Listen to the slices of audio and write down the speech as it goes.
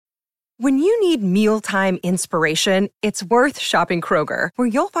When you need mealtime inspiration, it's worth shopping Kroger, where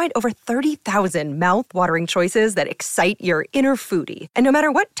you'll find over 30,000 mouth-watering choices that excite your inner foodie. And no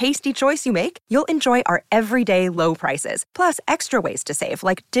matter what tasty choice you make, you'll enjoy our everyday low prices, plus extra ways to save,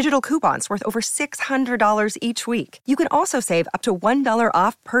 like digital coupons worth over $600 each week. You can also save up to $1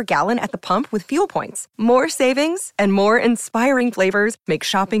 off per gallon at the pump with fuel points. More savings and more inspiring flavors make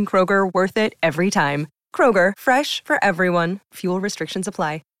shopping Kroger worth it every time. Kroger, fresh for everyone. Fuel restrictions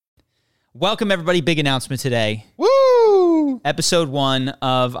apply. Welcome, everybody. Big announcement today. Woo! Episode 1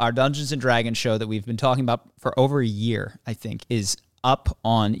 of our Dungeons & Dragons show that we've been talking about for over a year, I think, is up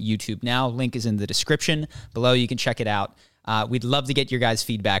on YouTube now. Link is in the description below. You can check it out. We'd love to get your guys'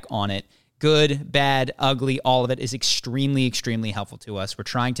 feedback on it. Good, bad, ugly, all of it is extremely, extremely helpful to us. We're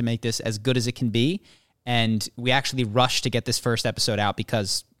trying to make this as good as it can be, and we actually rushed to get this first episode out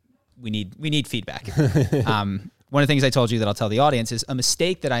because we need feedback. One of the things I told you that I'll tell the audience is a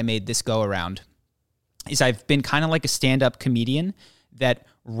mistake that I made this go around is I've been kind of like a stand-up comedian that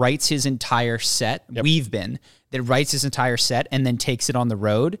writes his entire set. Yep. We've been that writes his entire set and then takes it on the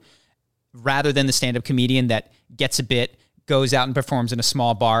road, rather than the stand-up comedian that gets a bit, goes out and performs in a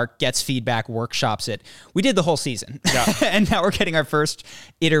small bar, gets feedback, workshops it. We did the whole season. Yeah. And now we're getting our first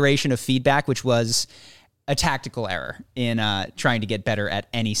iteration of feedback, which was a tactical error in trying to get better at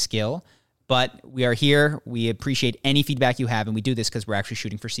any skill. But we are here. We appreciate any feedback you have, and we do this because we're actually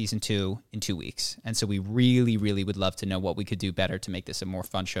shooting for season 2 in 2 weeks. And so we really, really would love to know what we could do better to make this a more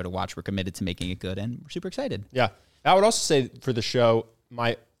fun show to watch. We're committed to making it good, and we're super excited. Yeah. I would also say for the show,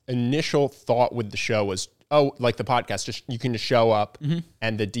 my initial thought with the show was, like the podcast, just you can just show up,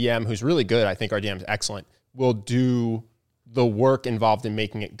 and the DM, who's really good, I think our DM is excellent, will do the work involved in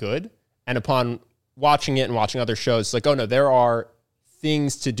making it good. And upon watching it and watching other shows, like, oh no, there are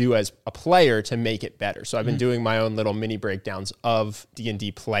things to do as a player to make it better. So I've been doing my own little mini breakdowns of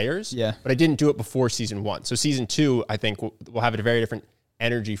D&D players, but I didn't do it before season 1. So season 2, I think will have a very different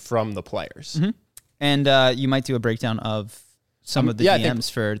energy from the players. And you might do a breakdown of some of the DMs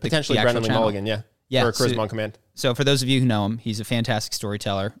for the potentially the Brendan Lee channel. Mulligan, for Charisma on Command. So for those of you who know him, he's a fantastic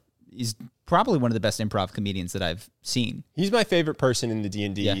storyteller. He's probably one of the best improv comedians that I've seen. He's my favorite person in the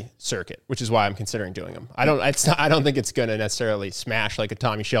D&D circuit, which is why I'm considering doing him. I don't think it's going to necessarily smash like a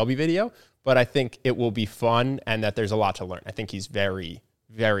Tommy Shelby video, but I think it will be fun and that there's a lot to learn. I think he's very,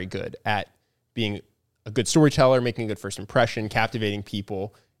 very good at being a good storyteller, making a good first impression, captivating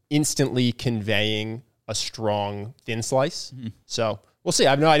people, instantly conveying a strong thin slice. So we'll see. I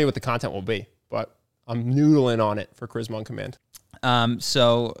have no idea what the content will be, but I'm noodling on it for Charisma on Command.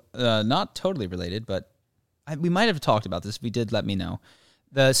 So not totally related, but we might have talked about this. If we did, let me know.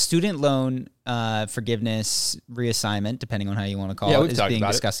 The student loan forgiveness reassignment, depending on how you want to call it, is being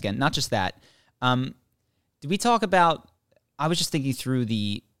discussed again. Not just that. Did we talk about, I was just thinking through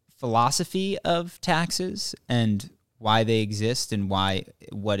the philosophy of taxes and why they exist and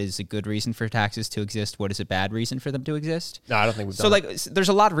what is a good reason for taxes to exist, what is a bad reason for them to exist. No, I don't think we've done that. There's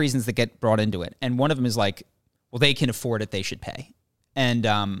a lot of reasons that get brought into it. And one of them is like, well, they can afford it, they should pay. And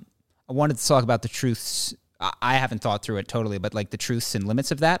I wanted to talk about the truths. I haven't thought through it totally, but like the truths and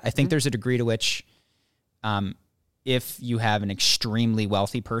limits of that. I think there's a degree to which if you have an extremely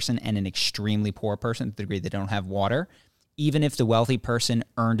wealthy person and an extremely poor person, to the degree they don't have water, even if the wealthy person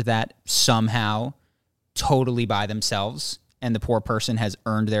earned that somehow totally by themselves and the poor person has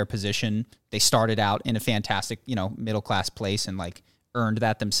earned their position, they started out in a fantastic, middle-class place and like earned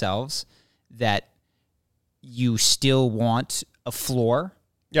that themselves, that you still want a floor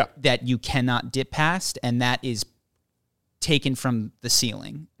that you cannot dip past, and that is taken from the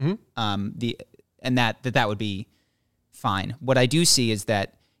ceiling. And that would be fine. What I do see is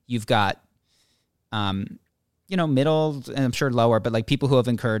that you've got, middle and I'm sure lower, but like people who have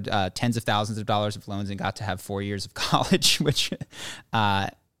incurred tens of thousands of dollars of loans and got to have 4 years of college, which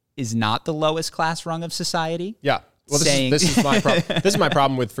is not the lowest class rung of society. Yeah. Well, this is my problem. This is my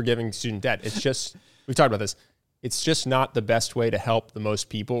problem with forgiving student debt. It's just, we've talked about this. It's just not the best way to help the most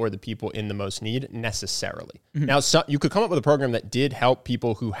people or the people in the most need necessarily. Now, you could come up with a program that did help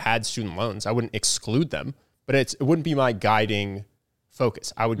people who had student loans. I wouldn't exclude them, but it wouldn't be my guiding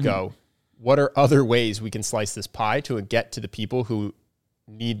focus. I would go, what are other ways we can slice this pie to get to the people who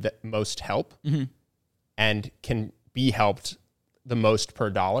need the most help and can be helped the most per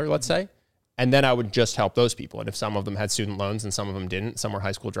dollar, let's say. And then I would just help those people. And if some of them had student loans and some of them didn't, some were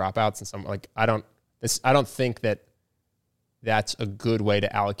high school dropouts and some I don't think that that's a good way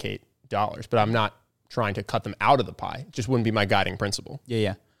to allocate dollars, but I'm not trying to cut them out of the pie. It just wouldn't be my guiding principle.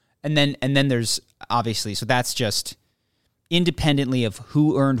 Yeah. And then there's obviously, so that's just independently of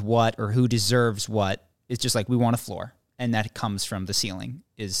who earned what or who deserves what. It's just like we want a floor. and that comes from the ceiling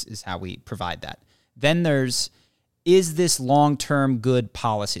is how we provide that. Then is this long-term good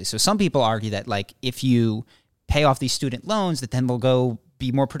policy? So some people argue that like if you pay off these student loans, that then they'll go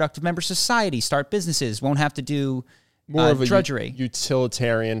be more productive members of society, start businesses, won't have to do more of a drudgery.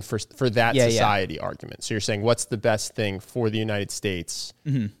 Utilitarian for that society argument. So you're saying what's the best thing for the United States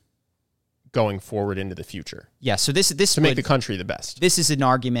going forward into the future? Yeah. So this to make the country the best. This is an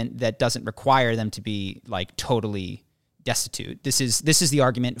argument that doesn't require them to be like totally destitute. This is the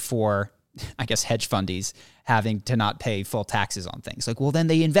argument for, I guess, hedge fundies having to not pay full taxes on things. Like, well, then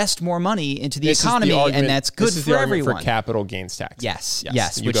they invest more money into the economy, and that's good for everyone. For capital gains tax. Yes.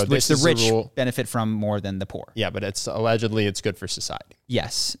 Which go, the rich benefit from more than the poor. Yeah, but it's good for society.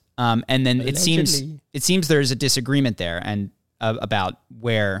 Yes. And then it seems there's a disagreement there and about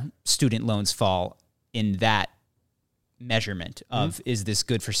where student loans fall in that measurement of is this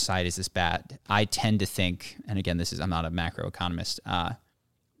good for society, is this bad? I tend to think, and again, I'm not a macroeconomist,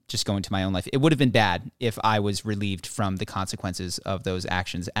 just going to my own life, it would have been bad if I was relieved from the consequences of those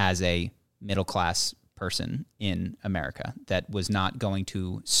actions as a middle-class person in America that was not going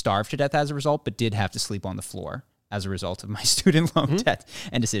to starve to death as a result, but did have to sleep on the floor as a result of my student loan debt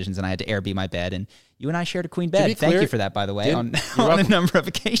and decisions, and I had to Airbnb my bed, and you and I shared a queen bed. Thank you for that, by the way, on a number of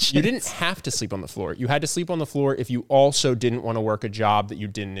occasions. You didn't have to sleep on the floor. You had to sleep on the floor if you also didn't want to work a job that you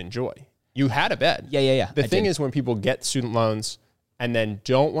didn't enjoy. You had a bed. Yeah. The thing is when people get student loans and then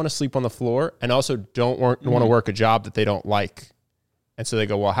don't want to sleep on the floor and also don't want to work a job that they don't like. And so they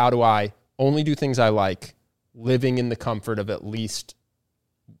go, well, how do I only do things I like, living in the comfort of at least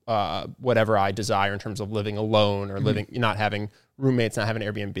whatever I desire in terms of living alone or not having roommates, not having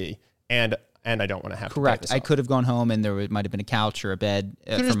Airbnb, and I don't want to have correct. To I could have gone home and there might have been a couch or a bed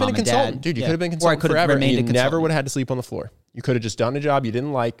for been mom a and dad. Dude, you could have been a consultant forever. And you never would have had to sleep on the floor. You could have just done a job you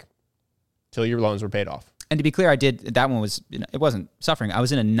didn't like till your loans were paid off. And to be clear, that one was, it wasn't suffering. I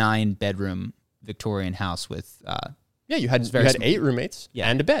was in a 9-bedroom Victorian house with, you had 8 roommates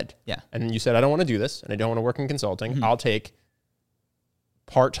and a bed. Yeah. And you said, I don't want to do this and I don't want to work in consulting. I'll take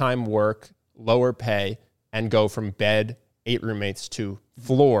part-time work, lower pay, and go from bed, 8 roommates to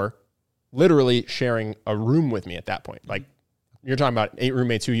floor, literally sharing a room with me at that point. Like, you're talking about 8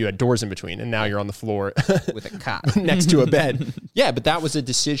 roommates who you had doors in between, and now you're on the floor with a cot next to a bed. Yeah, but that was a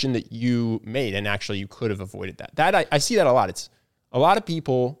decision that you made, and actually you could have avoided that. That I see that a lot. It's a lot of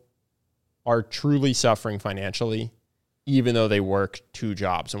people are truly suffering financially, even though they work 2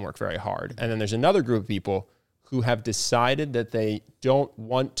 jobs and work very hard. And then there's another group of people who have decided that they don't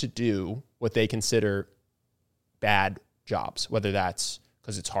want to do what they consider bad jobs, whether that's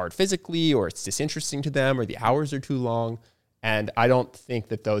because it's hard physically or it's disinteresting to them or the hours are too long. And I don't think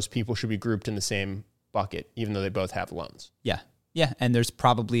that those people should be grouped in the same bucket, even though they both have loans. Yeah. Yeah. And there's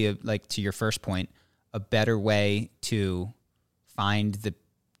probably, to your first point, a better way to find the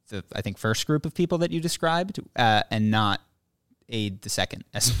I think, first group of people that you described and not aid the second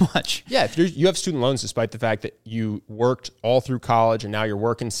as much. Yeah. If you have student loans, despite the fact that you worked all through college and now you're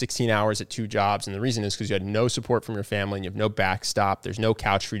working 16 hours at 2 jobs. And the reason is because you had no support from your family and you have no backstop. There's no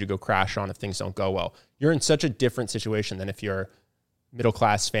couch for you to go crash on if things don't go well. You're in such a different situation than if your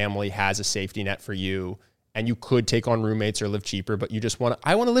middle-class family has a safety net for you and you could take on roommates or live cheaper, but you just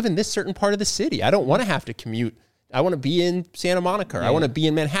I want to live in this certain part of the city. I don't want to have to commute. I want to be in Santa Monica. I want to be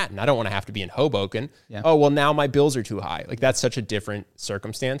in Manhattan. I don't want to have to be in Hoboken. Yeah. Oh, well, now my bills are too high. Like, that's such a different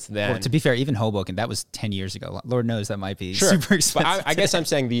circumstance than... Well, to be fair, even Hoboken, that was 10 years ago. Lord knows that might be super expensive. But I guess I'm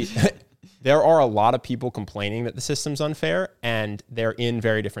saying there are a lot of people complaining that the system's unfair, and they're in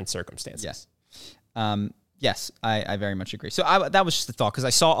very different circumstances. Yes. Yes, I very much agree. So that was just the thought, because I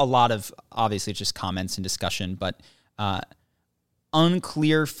saw a lot of, obviously, just comments and discussion, but...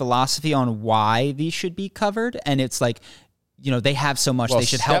 unclear philosophy on why these should be covered, and it's like, they have so much, they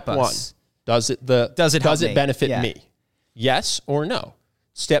should help us. Does it benefit me? Yes or no?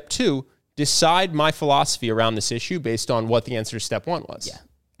 Step 2, decide my philosophy around this issue based on what the answer to step 1 was. Yeah.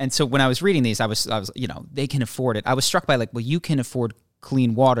 And so when I was reading these, I was they can afford it. I was struck by you can afford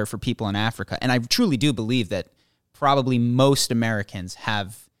clean water for people in Africa, and I truly do believe that probably most Americans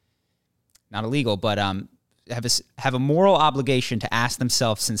have, not illegal, but have a moral obligation to ask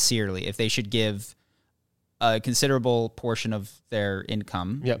themselves sincerely if they should give a considerable portion of their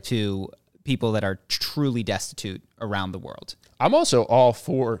income to people that are truly destitute around the world. I'm also all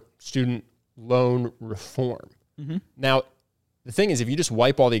for student loan reform. Mm-hmm. Now, the thing is, if you just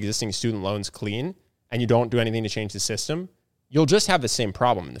wipe all the existing student loans clean and you don't do anything to change the system, you'll just have the same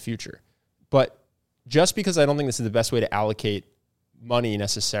problem in the future. But just because I don't think this is the best way to allocate money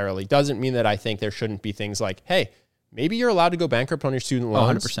necessarily doesn't mean that I think there shouldn't be things like, hey, maybe you're allowed to go bankrupt on your student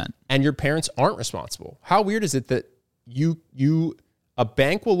loans 100%. and your parents aren't responsible. How weird is it that a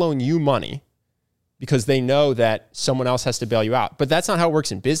bank will loan you money because they know that someone else has to bail you out. But that's not how it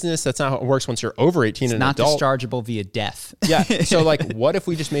works in business. That's not how it works once you're over 18 and an adult. It's not dischargeable via death. Yeah. So like, what if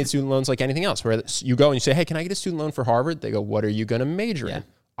we just made student loans like anything else, where you go and you say, hey, can I get a student loan for Harvard? They go, what are you going to major in?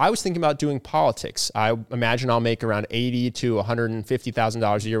 I was thinking about doing politics. I imagine I'll make around $80,000 to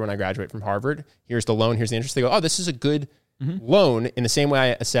 $150,000 a year when I graduate from Harvard. Here's the loan. Here's the interest. They go, oh, this is a good loan, in the same way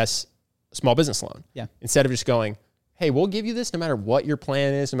I assess a small business loan. Yeah. Instead of just going, hey, we'll give you this no matter what your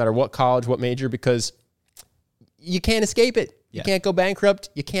plan is, no matter what college, what major, because you can't escape it. You can't go bankrupt.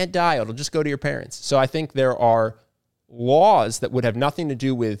 You can't die. It'll just go to your parents. So I think there are laws that would have nothing to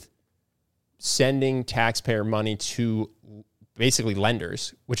do with sending taxpayer money to basically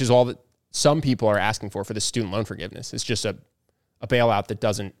lenders, which is all that some people are asking for the student loan forgiveness. It's just a bailout that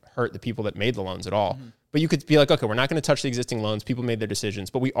doesn't hurt the people that made the loans at all. But you could be like, okay, we're not going to touch the existing loans. People made their decisions,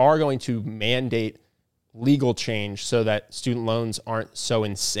 but we are going to mandate legal change so that student loans aren't so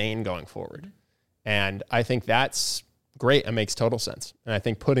insane going forward. And I think that's great. It makes total sense. And I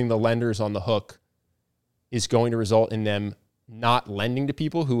think putting the lenders on the hook is going to result in them not lending to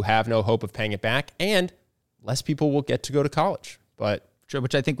people who have no hope of paying it back, and less people will get to go to college. But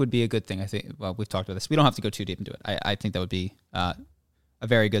which I think would be a good thing. I think, well, we've talked about this. We don't have to go too deep into it. I think that would be a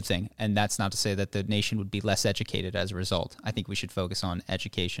very good thing. And that's not to say that the nation would be less educated as a result. I think we should focus on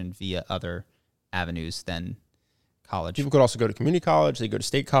education via other avenues than college. People could also go to community college. They go to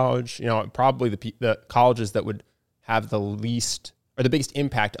state college. You know, probably the colleges that would have the least or the biggest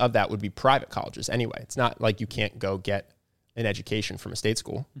impact of that would be private colleges anyway. It's not like you can't go get an education from a state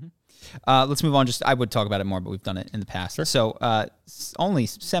school. Let's move on. I would talk about it more, but we've done it in the past. Sure. So only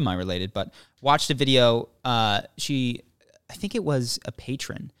semi-related, but watched a video. I think it was a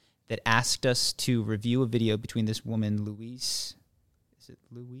patron that asked us to review a video between this woman, Louise. Is it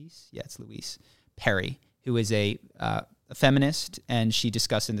Louise? Yeah, it's Louise Perry, who is a feminist, and she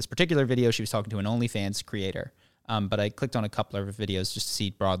discussed in this particular video, she was talking to an OnlyFans creator. But I clicked on a couple of her videos just to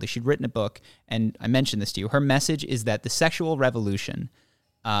see broadly. She'd written a book, and I mentioned this to you. Her message is that the sexual revolution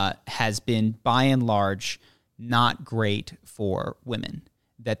has been, by and large, not great for women,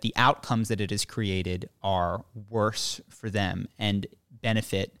 that the outcomes that it has created are worse for them and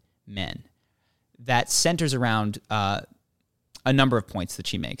benefit men. That centers around a number of points that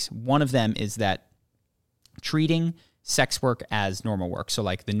she makes. One of them is that treating sex work as normal work, so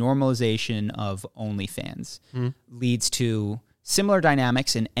like the normalization of OnlyFans, leads to similar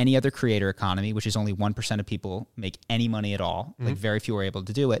dynamics in any other creator economy, which is only 1% of people make any money at all. Like very few are able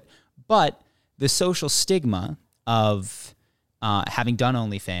to do it. But the social stigma of having done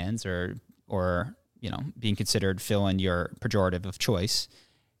OnlyFans or being considered, fill in your pejorative of choice,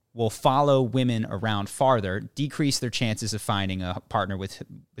 will follow women around farther, decrease their chances of finding a partner with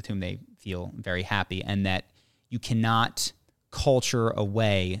whom they feel very happy, and that you cannot culture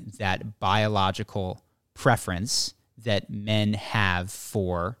away that biological preference that men have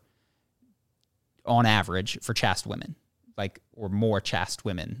for, on average, for chaste women, or more chaste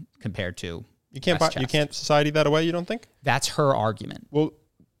women compared to you can't society that away. You don't think? That's her argument. Well,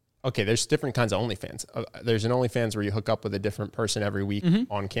 okay, there's different kinds of OnlyFans. There's an OnlyFans where you hook up with a different person every week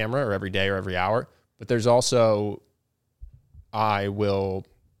on camera or every day or every hour. But there's also, I will,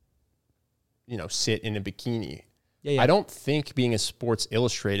 sit in a bikini. Yeah. I don't think being a Sports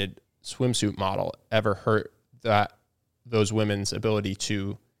Illustrated swimsuit model ever hurt those women's ability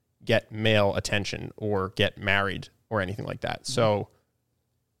to get male attention or get married or anything like that. So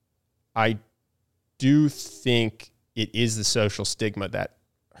I do think it is the social stigma that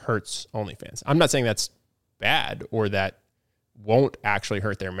hurts OnlyFans. I'm not saying that's bad or that won't actually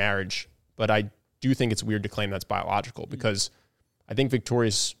hurt their marriage, but I do think it's weird to claim that's biological, because I think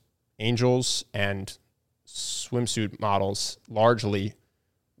Victoria's Angels and swimsuit models largely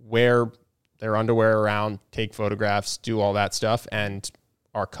wear their underwear around, take photographs, do all that stuff, and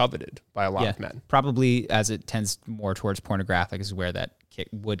are coveted by a lot of men. Probably as it tends more towards pornographic is where that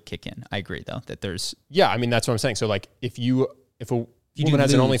would kick in. I agree, though, that there's... Yeah, I mean, that's what I'm saying. So, like, if a woman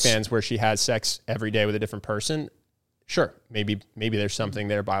has an OnlyFans where she has sex every day with a different person, sure, maybe there's something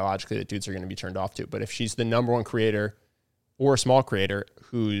there biologically that dudes are going to be turned off to. But if she's the number one creator or a small creator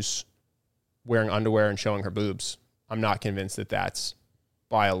who's wearing underwear and showing her boobs, I'm not convinced that that's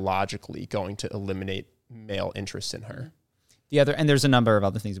biologically going to eliminate male interest in her. And there's a number of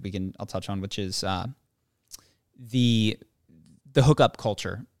other things that I'll touch on, which is the hookup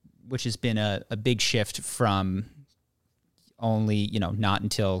culture, which has been a big shift from only, not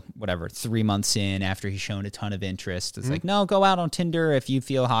until 3 months in after he's shown a ton of interest. It's like, no, go out on Tinder if you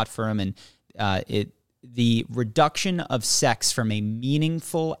feel hot for him. And the reduction of sex from a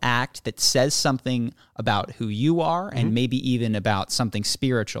meaningful act that says something about who you are and maybe even about something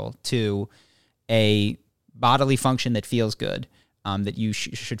spiritual to a bodily function that feels good, that you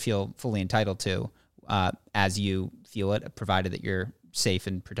should feel fully entitled to as you feel it, provided that you're safe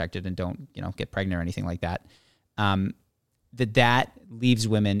and protected and don't, get pregnant or anything like that. That leaves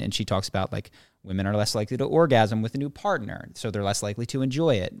women, and she talks about like women are less likely to orgasm with a new partner, so they're less likely to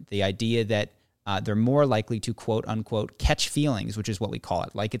enjoy it. The idea that they're more likely to quote unquote catch feelings, which is what we call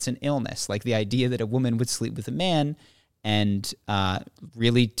it, like it's an illness. Like the idea that a woman would sleep with a man and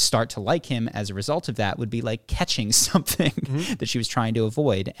really start to like him as a result of that would be like catching something that she was trying to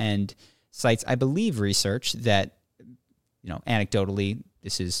avoid. And cites, I believe, research that, anecdotally,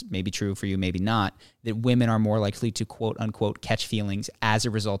 this is maybe true for you, maybe not, that women are more likely to quote unquote catch feelings as a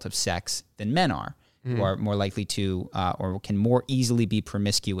result of sex than men are, who are more likely to or can more easily be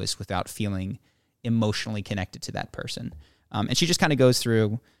promiscuous without feeling emotionally connected to that person. And she just kind of goes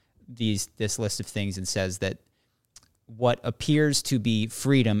through this list of things and says that what appears to be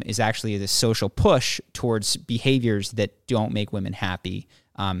freedom is actually this social push towards behaviors that don't make women happy.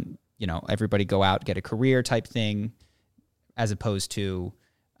 Everybody go out, get a career type thing, as opposed to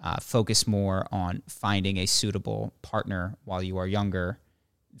focus more on finding a suitable partner while you are younger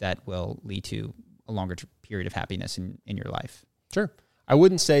that will lead to a longer period of happiness in your life. Sure. I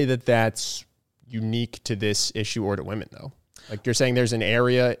wouldn't say that that's unique to this issue or to women, though. Like you're saying there's an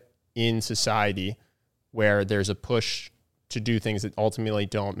area in society where there's a push to do things that ultimately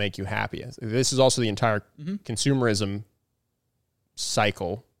don't make you happy. This is also the entire consumerism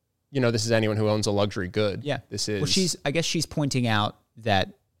cycle. This is anyone who owns a luxury good. Yeah. This is... Well, I guess she's pointing out that,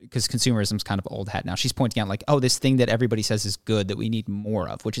 because consumerism's kind of old hat now, she's pointing out like, this thing that everybody says is good that we need more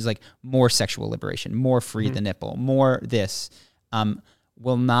of, which is like more sexual liberation, more free the nipple, more this,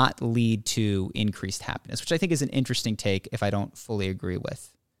 will not lead to increased happiness, which I think is an interesting take if I don't fully agree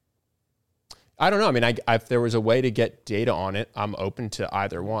with. I don't know. I mean, if there was a way to get data on it, I'm open to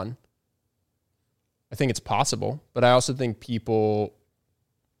either one. I think it's possible, but I also think people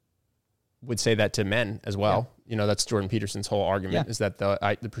would say that to men as well. Yeah. That's Jordan Peterson's whole argument, is that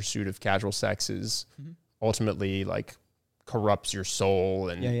the pursuit of casual sex is ultimately like corrupts your soul.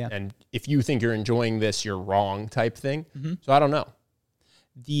 And if you think you're enjoying this, you're wrong type thing. So I don't know.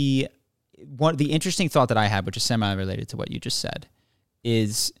 The interesting thought that I had, which is semi-related to what you just said,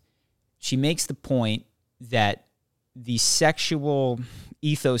 is she makes the point that the sexual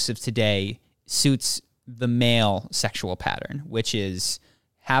ethos of today suits the male sexual pattern, which is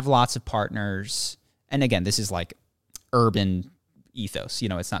have lots of partners. And again, this is like urban ethos.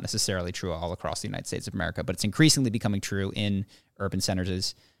 It's not necessarily true all across the United States of America, but it's increasingly becoming true in urban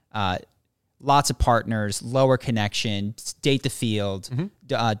centers. Lots of partners, lower connection, date the field,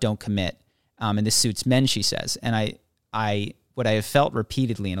 don't commit. And this suits men, she says. And what I have felt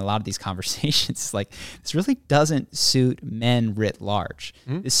repeatedly in a lot of these conversations is like, this really doesn't suit men writ large.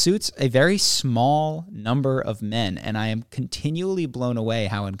 This suits a very small number of men. And I am continually blown away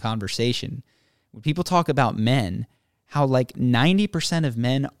how in conversation, when people talk about men, how like 90% of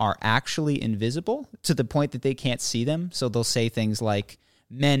men are actually invisible to the point that they can't see them. So they'll say things like,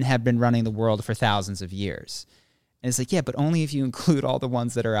 men have been running the world for thousands of years. And it's like, yeah, but only if you include all the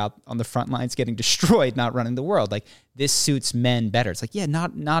ones that are out on the front lines getting destroyed, not running the world. Like, this suits men better. It's like, yeah,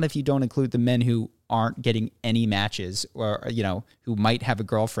 not if you don't include the men who aren't getting any matches or, who might have a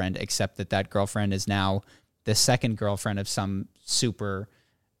girlfriend, except that girlfriend is now the second girlfriend of some super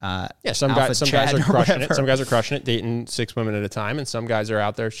some guys are crushing it. Some guys are crushing it, dating 6 women at a time, and some guys are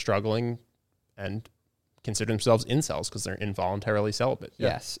out there struggling and consider themselves incels because they're involuntarily celibate. Yeah.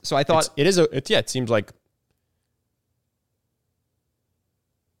 Yes. So I thought it seems like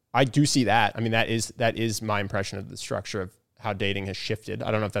I do see that. I mean, that is my impression of the structure of how dating has shifted. I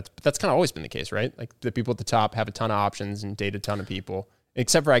don't know if that's kind of always been the case, right? Like the people at the top have a ton of options and date a ton of people,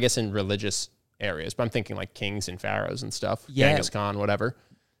 except for, I guess, in religious areas. But I'm thinking like kings and pharaohs and stuff, Genghis Khan, whatever.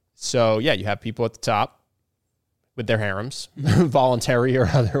 So yeah, you have people at the top with their harems, voluntary or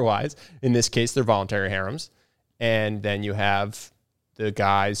otherwise. In this case, they're voluntary harems. And then you have the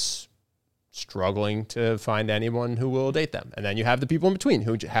guys struggling to find anyone who will date them. And then you have the people in between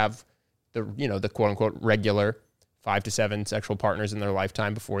who have the quote unquote regular 5 to 7 sexual partners in their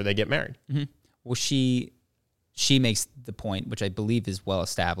lifetime before they get married. Well, she makes the point, which I believe is well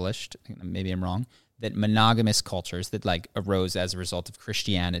established, maybe I'm wrong, that monogamous cultures that like arose as a result of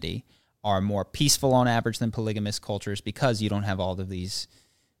Christianity are more peaceful on average than polygamous cultures because you don't have all of these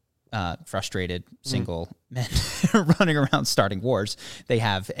frustrated single men running around starting wars. They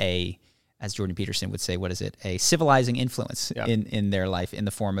have as Jordan Peterson would say, a civilizing influence in their life in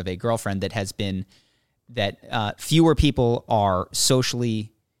the form of a girlfriend that has been that fewer people are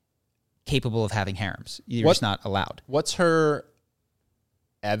socially capable of having harems. You're just not allowed. What's her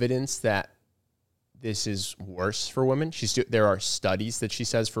evidence that this is worse for women? There are studies that she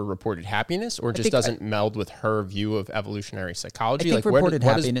says for reported happiness, or just doesn't meld with her view of evolutionary psychology. Like reported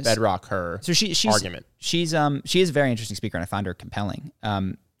what happiness. Does bedrock her argument? She is a very interesting speaker, and I find her compelling.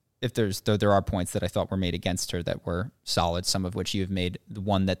 Though there are points that I thought were made against her that were solid, some of which you have made. The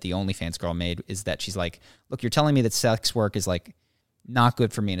one that the OnlyFans girl made is that she's like, look, you're telling me that sex work is like not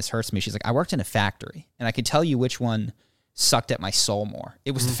good for me and it hurts me. She's like, I worked in a factory and I could tell you which one sucked at my soul more.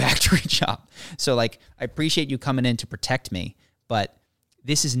 It was the factory job. So like, I appreciate you coming in to protect me, but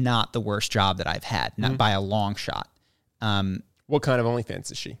this is not the worst job that I've had, not by a long shot. What kind of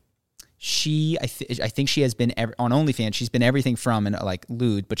OnlyFans is she? I think she has been on OnlyFans. She's been everything from like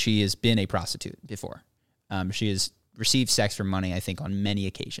lewd, but she has been a prostitute before. She has received sex for money, I think, on many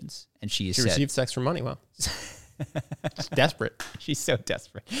occasions, and she received sex for money. Wow, she's desperate. She's so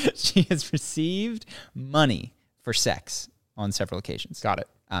desperate. She has received money for sex on several occasions. Got it.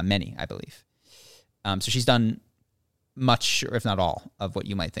 Many, I believe. So she's done much, or if not all, of what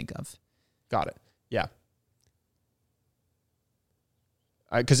you might think of. Got it. Yeah.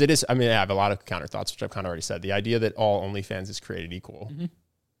 Because it is, I have a lot of counter thoughts, which I've kind of already said. The idea that all OnlyFans is created equal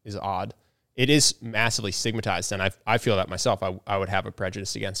is odd. It is massively stigmatized, and I feel that myself. I would have a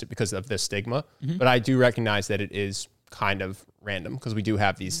prejudice against it because of the stigma. But I do recognize that it is kind of random because we do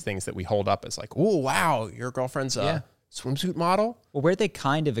have these things that we hold up as like, oh, wow, your girlfriend's a swimsuit model. Well, where they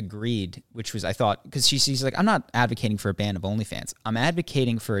kind of agreed, which was, I thought, because she's like, I'm not advocating for a ban of OnlyFans. I'm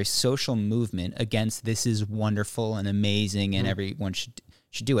advocating for a social movement against this is wonderful and amazing and everyone should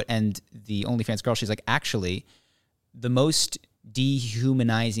do it. And the OnlyFans girl, she's like, actually, the most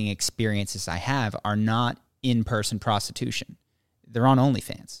dehumanizing experiences I have are not in-person prostitution. They're on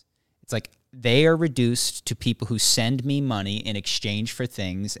OnlyFans. It's like they are reduced to people who send me money in exchange for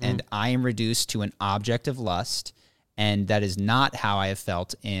things, and I am reduced to an object of lust, and that is not how I have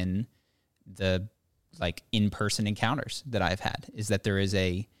felt in the like in-person encounters that I've had, is that there is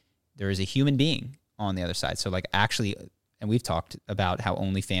a human being on the other side. So like actually, and we've talked about how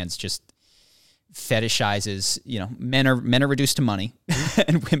OnlyFans just fetishizes, men are reduced to money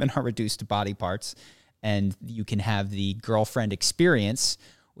and women are reduced to body parts, and you can have the girlfriend experience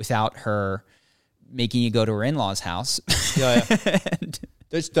without her making you go to her in-laws' house. Yeah.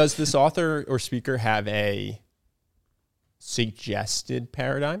 Does this author or speaker have a suggested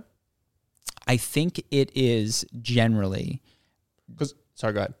paradigm? I think it is generally.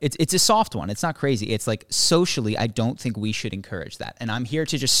 Sorry, go ahead. It's a soft one. It's not crazy. It's like socially, I don't think we should encourage that. And I'm here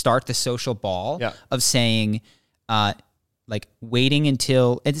to just start the social ball of saying, like waiting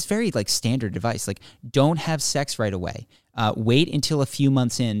until, it's very like standard advice. Like don't have sex right away. Wait until a few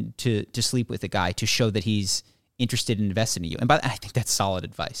months in to sleep with a guy to show that he's interested and invested in you. And I think that's solid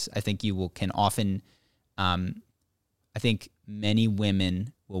advice. I think can often, I think many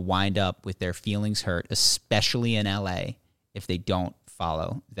women will wind up with their feelings hurt, especially in LA, if they don't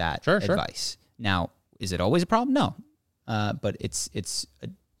follow that advice. Now, is it always a problem? No. But it's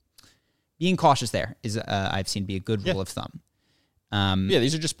being cautious there is, I've seen be a good rule of thumb.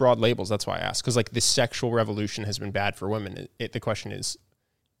 These are just broad labels. That's why I asked. Because like the sexual revolution has been bad for women. The question is,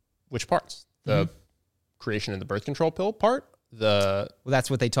 which parts? The creation of the birth control pill part? Well,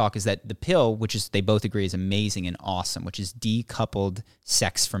 that's what they talk, is that the pill, which is they both agree is amazing and awesome, which is decoupled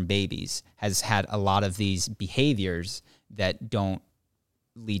sex from babies, has had a lot of these behaviors that don't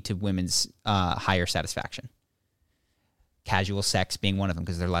lead to women's higher satisfaction. Casual sex being one of them,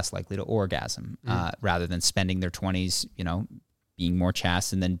 because they're less likely to orgasm, rather than spending their 20s, being more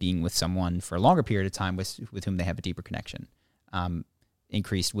chaste and then being with someone for a longer period of time with whom they have a deeper connection.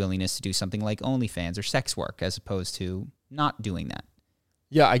 Increased willingness to do something like OnlyFans or sex work as opposed to not doing that.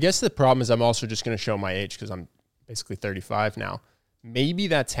 Yeah, I guess the problem is I'm also just going to show my age because I'm basically 35 now. Maybe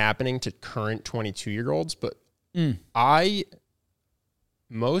that's happening to current 22-year-olds, but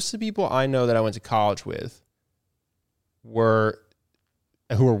most of the people I know that I went to college with who were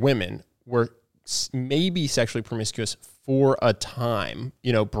women were maybe sexually promiscuous for a time,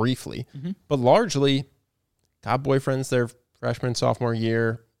 briefly, but largely got boyfriends their freshman, sophomore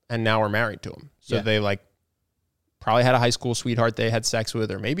year, and now are married to them. So they probably had a high school sweetheart they had sex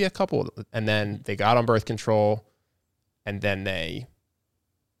with, or maybe a couple, and then they got on birth control, and then they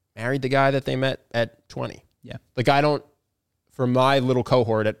married the guy that they met at 20. Yeah. For my little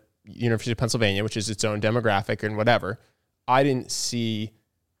cohort at University of Pennsylvania, which is its own demographic and whatever, I didn't see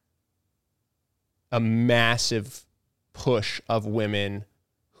a massive push of women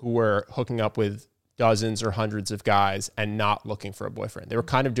who were hooking up with dozens or hundreds of guys and not looking for a boyfriend. They were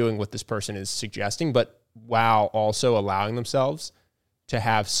kind of doing what this person is suggesting, but while also allowing themselves to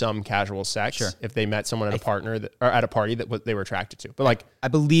have some casual sex if they met someone at a party that they were attracted to. But like, I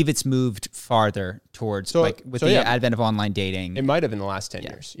believe it's moved farther towards with the advent of online dating. It might have in the last 10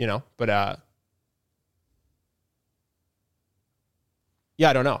 years, you know, but I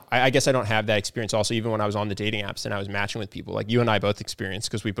don't know. I guess I don't have that experience. Also, even when I was on the dating apps and I was matching with people, like you and I both experienced,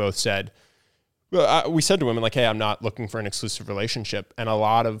 because we both said, we said to women like, hey, I'm not looking for an exclusive relationship. And a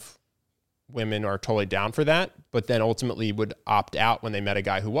lot of women are totally down for that, but then ultimately would opt out when they met a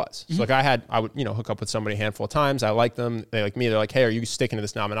guy who was. So like I would, you know, hook up with somebody a handful of times. I like them. They like me. They're like, hey, are you sticking to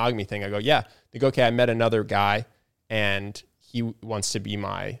this non-monogamy thing? I go, yeah. They go, okay, I met another guy and he wants to be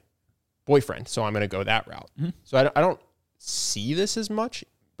my boyfriend. So I'm going to go that route. So I don't see this as much,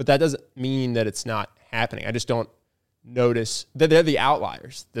 but that doesn't mean that it's not happening. I just don't notice that they're the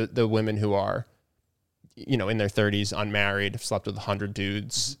outliers, the women who are, you know, in their 30s, unmarried, have slept with 100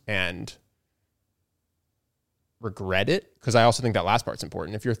 dudes and regret it. Because I also think that last part's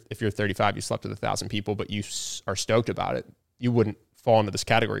important. If you're 35, you slept with 1,000 people, but you are stoked about it, you wouldn't fall into this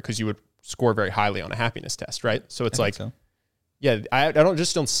category because you would score very highly on a happiness test, right? So it's like, yeah, I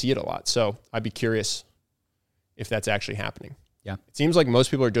don't see it a lot. So I'd be curious if that's actually happening. Yeah. It seems like most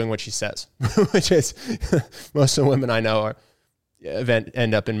people are doing what she says, which is most of the women I know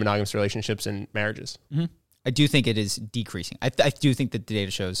end up in monogamous relationships and marriages. I do think it is decreasing. I do think that the data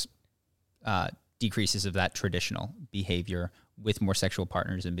shows decreases of that traditional behavior with more sexual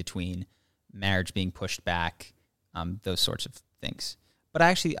partners in between, marriage being pushed back, those sorts of things. But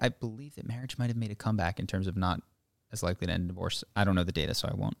I believe that marriage might have made a comeback in terms of not as likely to end in divorce. I don't know the data, so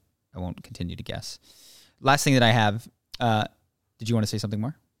I won't continue to guess. Last thing that I have, did you want to say something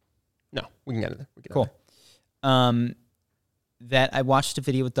more? No, we can get it. Cool. That I watched a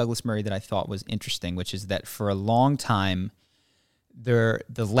video with Douglas Murray that I thought was interesting, which is that for a long time, the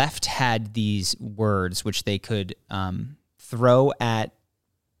left had these words which they could throw at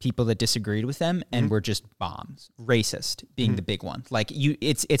people that disagreed with them and were just bombs. Racist being the big one. Like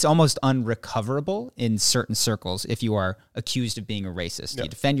it's almost unrecoverable in certain circles if you are accused of being a racist. Yep. You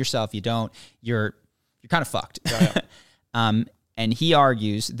defend yourself, you don't, you're kind of fucked. And he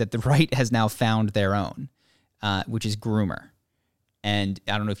argues that the right has now found their own, which is groomer. And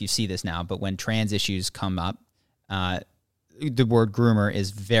I don't know if you see this now, but when trans issues come up, the word groomer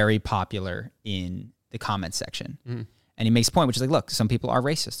is very popular in the comments section. And he makes a point, which is like, look, some people are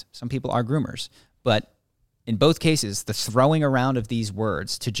racist. Some people are groomers. But in both cases, the throwing around of these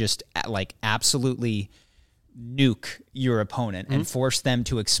words to just like absolutely nuke your opponent and force them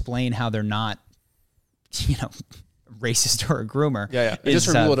to explain how they're not, you know, racist or a groomer. Yeah. Just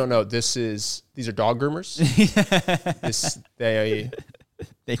for people who don't know, these are dog groomers.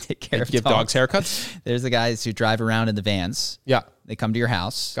 They take care of give dogs haircuts. There's the guys who drive around in the vans. Yeah. They come to your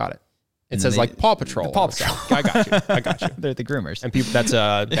house. Got it. It says like Paw Patrol. Paw Patrol. I got you. They're the groomers. And people, that's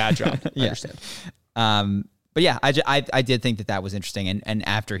a bad job. I understand. But yeah, I did think that was interesting. And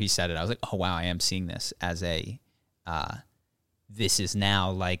after he said it, I was like, oh wow, I am seeing this as this is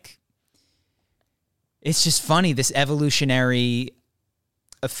now like, it's just funny, this evolutionary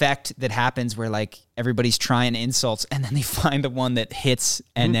effect that happens where like everybody's trying insults and then they find the one that hits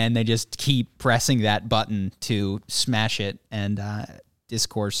and then they just keep pressing that button to smash it, and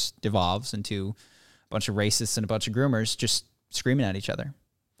discourse devolves into a bunch of racists and a bunch of groomers just screaming at each other.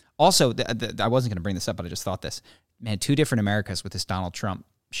 Also, I wasn't going to bring this up, but I just thought this. Man, 2 different Americas with this Donald Trump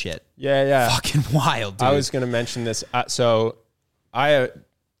shit. Yeah. Fucking wild, dude. I was going to mention this. So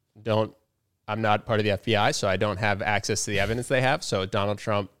I'm not part of the FBI, so I don't have access to the evidence they have. So Donald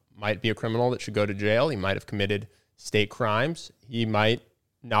Trump might be a criminal that should go to jail. He might have committed state crimes. He might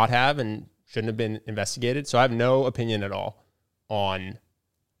not have and shouldn't have been investigated. So I have no opinion at all on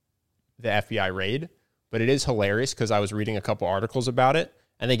the FBI raid. But it is hilarious because I was reading a couple articles about it,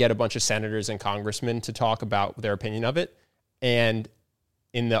 and they get a bunch of senators and congressmen to talk about their opinion of it. And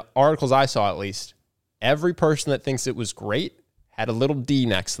in the articles I saw, at least, every person that thinks it was great had a little D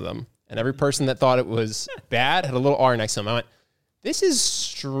next to them. And every person that thought it was bad had a little R next to them. I went, this is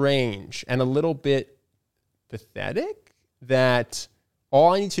strange and a little bit pathetic that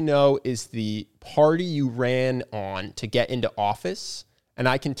all I need to know is the party you ran on to get into office, and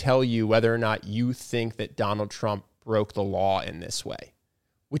I can tell you whether or not you think that Donald Trump broke the law in this way.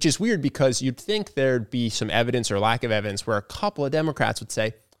 Which is weird because you'd think there'd be some evidence or lack of evidence where a couple of Democrats would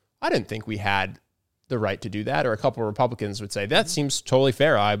say, I didn't think we had the right to do that. Or a couple of Republicans would say, that seems totally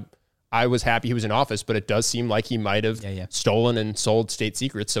fair. I was happy he was in office, but it does seem like he might have stolen and sold state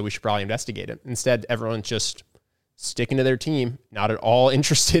secrets, so we should probably investigate him. Instead, everyone's just sticking to their team, not at all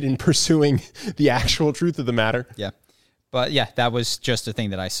interested in pursuing the actual truth of the matter. Yeah. But yeah, that was just a thing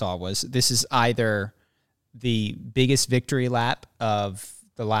that I saw was this is either the biggest victory lap of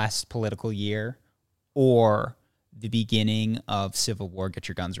the last political year or the beginning of civil war. Get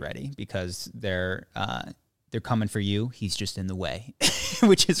your guns ready, because they're coming for you. He's just in the way,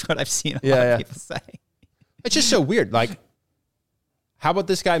 which is what I've seen a lot of people say. It's just so weird. Like, how about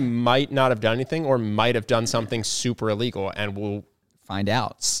this guy might not have done anything or might have done something super illegal, and we'll find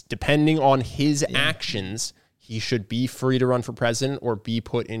out. Depending on his actions, he should be free to run for president or be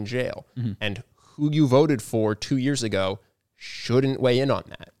put in jail. Mm-hmm. And who you voted for 2 years ago shouldn't weigh in on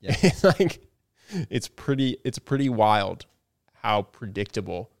that. Yeah. It's pretty wild how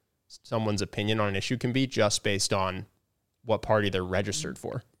predictable someone's opinion on an issue can be just based on what party they're registered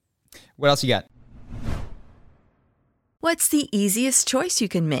for. What else you got? What's the easiest choice you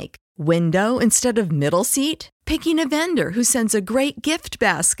can make? Window instead of middle seat? Picking a vendor who sends a great gift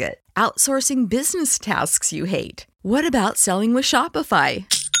basket? Outsourcing business tasks you hate? What about selling with Shopify?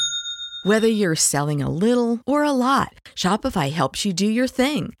 Whether you're selling a little or a lot, Shopify helps you do your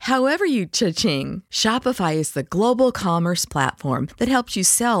thing, however you cha-ching. Shopify is the global commerce platform that helps you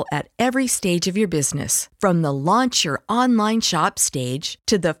sell at every stage of your business. From the launch your online shop stage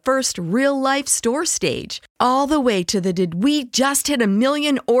to the first real-life store stage, all the way to the did we just hit 1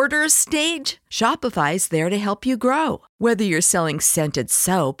 million orders stage. Shopify's there to help you grow. Whether you're selling scented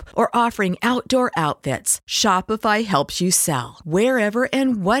soap or offering outdoor outfits, Shopify helps you sell. Wherever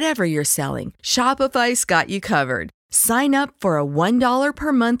and whatever you're selling, Shopify's got you covered. Sign up for a $1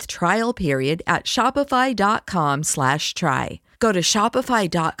 per month trial period at shopify.com/try. Go to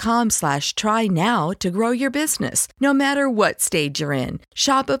shopify.com/try now to grow your business, no matter what stage you're in.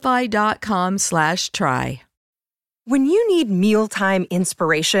 Shopify.com/try. When you need mealtime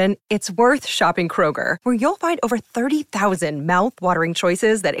inspiration, it's worth shopping Kroger, where you'll find over 30,000 mouth-watering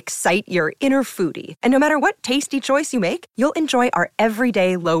choices that excite your inner foodie. And no matter what tasty choice you make, you'll enjoy our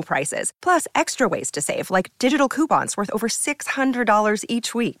everyday low prices, plus extra ways to save, like digital coupons worth over $600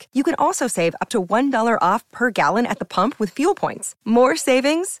 each week. You can also save up to $1 off per gallon at the pump with fuel points. More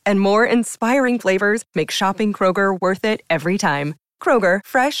savings and more inspiring flavors make shopping Kroger worth it every time. Kroger,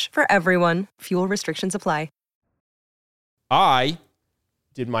 fresh for everyone. Fuel restrictions apply. I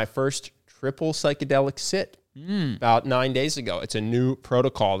did my first triple psychedelic sit about 9 days ago. It's a new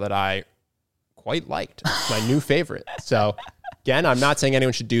protocol that I quite liked. It's my new favorite. So again, I'm not saying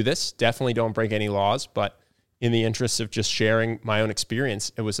anyone should do this. Definitely don't break any laws. But in the interest of just sharing my own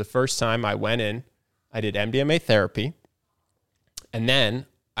experience, it was the first time I went in. I did MDMA therapy. And then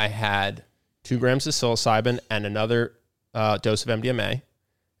I had 2 grams of psilocybin and another dose of MDMA.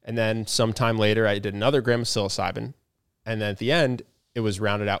 And then sometime later, I did another gram of psilocybin. And then at the end, it was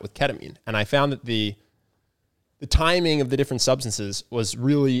rounded out with ketamine. And I found that the timing of the different substances was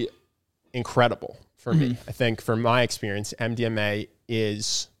really incredible for me. I think from my experience, MDMA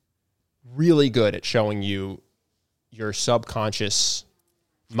is really good at showing you your subconscious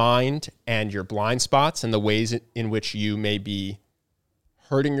mind and your blind spots and the ways in which you may be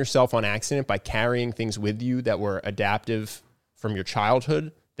hurting yourself on accident by carrying things with you that were adaptive from your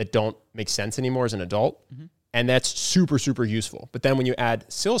childhood that don't make sense anymore as an adult. Mm-hmm. And that's super, super useful. But then when you add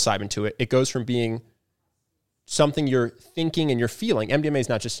psilocybin to it, it goes from being something you're thinking and you're feeling. MDMA is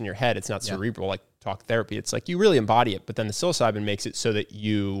not just in your head. It's not cerebral like talk therapy. It's like you really embody it. But then the psilocybin makes it so that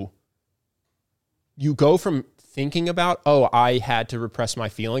you go from thinking about, oh, I had to repress my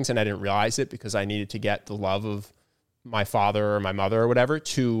feelings and I didn't realize it because I needed to get the love of my father or my mother or whatever,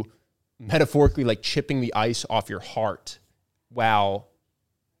 to metaphorically like chipping the ice off your heart while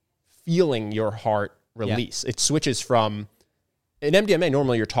feeling your heart release. It switches from, in MDMA,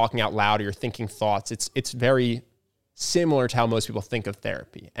 normally you're talking out loud or you're thinking thoughts. It's very similar to how most people think of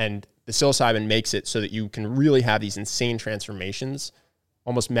therapy. And the psilocybin makes it so that you can really have these insane transformations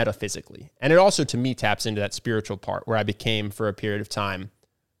almost metaphysically. And it also, to me, taps into that spiritual part where I became, for a period of time,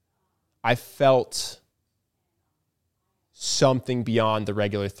 I felt something beyond the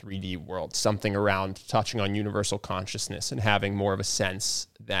regular 3D world, something around touching on universal consciousness and having more of a sense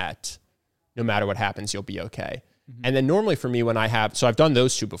that no matter what happens, you'll be okay. Mm-hmm. And then normally for me, when so I've done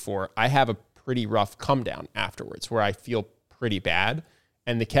those 2 before, I have a pretty rough come down afterwards where I feel pretty bad.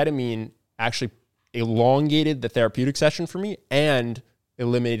 And the ketamine actually elongated the therapeutic session for me and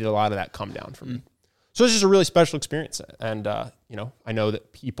eliminated a lot of that come down for me. So it's just a really special experience. And, I know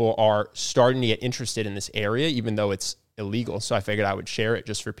that people are starting to get interested in this area, even though it's illegal. So I figured I would share it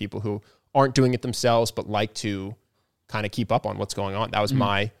just for people who aren't doing it themselves, but like to kind of keep up on what's going on. That was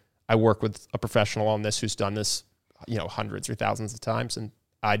I work with a professional on this who's done this, hundreds or thousands of times, and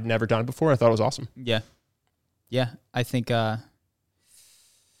I'd never done it before. I thought it was awesome. Yeah. Yeah. I think,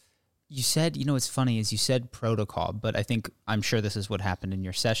 You said, what's funny is you said protocol, but I'm sure this is what happened in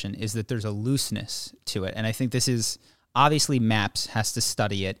your session, is that there's a looseness to it. And I think this is, obviously MAPS has to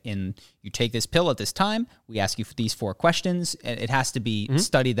study it in, you take this pill at this time, we ask you for these 4 questions, and it has to be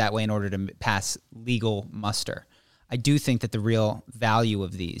studied that way in order to pass legal muster. I do think that the real value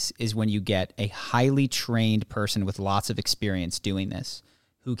of these is when you get a highly trained person with lots of experience doing this,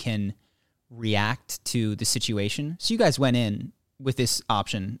 who can react to the situation. So you guys went in with this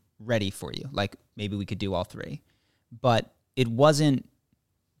option ready for you. Like, maybe we could do all 3, but it wasn't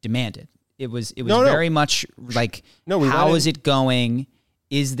demanded. It was very much like, how is it going?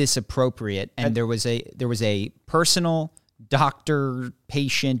 Is this appropriate? And there was a personal doctor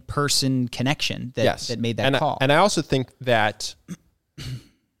patient person connection that made that call. And I also think that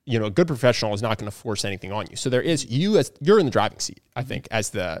a good professional is not going to force anything on you. So there is you're in the driving seat, I think, as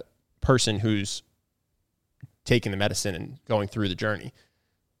the person who's taking the medicine and going through the journey.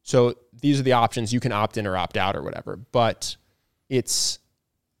 So these are the options. You can opt in or opt out or whatever, but it's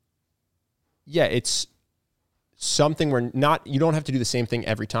something where you don't have to do the same thing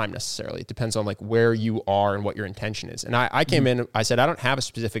every time necessarily. It depends on like where you are and what your intention is. And I came in, I said, I don't have a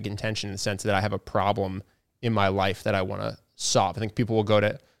specific intention in the sense that I have a problem in my life that I want to solve. I think people will go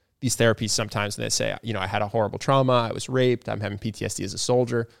to these therapies sometimes and they say, I had a horrible trauma. I was raped. I'm having PTSD as a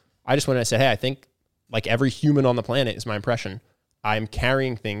soldier. I just went and I said, hey, I think like every human on the planet is my impression. I'm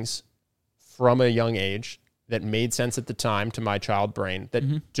carrying things from a young age that made sense at the time to my child brain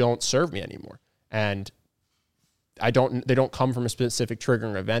that don't serve me anymore. And they don't come from a specific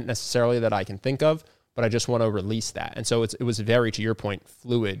triggering event necessarily that I can think of, but I just want to release that. And so it was very, to your point,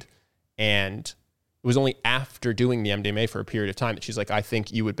 fluid. And it was only after doing the MDMA for a period of time that she's like, I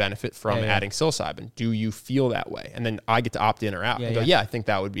think you would benefit from adding psilocybin. Do you feel that way? And then I get to opt in or out and go, I think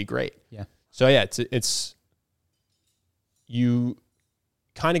that would be great. Yeah. So it's you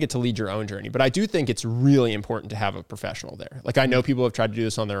kind of get to lead your own journey. But I do think it's really important to have a professional there. Like I know people have tried to do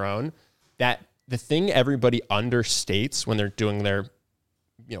this on their own. That the thing everybody understates when they're doing their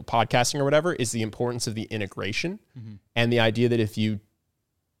podcasting or whatever is the importance of the integration and the idea that if you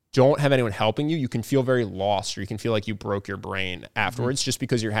don't have anyone helping you, you can feel very lost or you can feel like you broke your brain afterwards just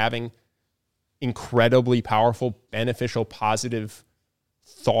because you're having incredibly powerful, beneficial, positive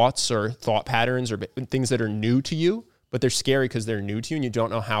thoughts or thought patterns or things that are new to you, but they're scary because they're new to you and you don't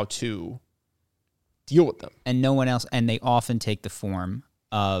know how to deal with them. And no one else, and they often take the form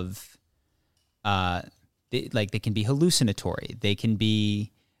of, they can be hallucinatory. They can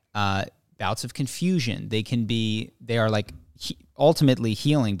be bouts of confusion. They are like ultimately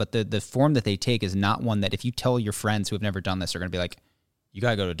healing, but the form that they take is not one that if you tell your friends who have never done this, they're going to be like, you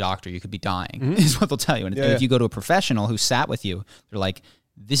got to go to a doctor. You could be dying is what they'll tell you. And if you go to a professional who sat with you, they're like,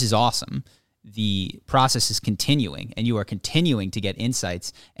 this is awesome. The process is continuing and you are continuing to get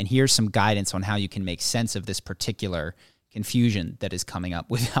insights. And here's some guidance on how you can make sense of this particular confusion that is coming up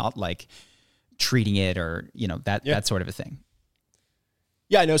without like treating it or, that sort of a thing.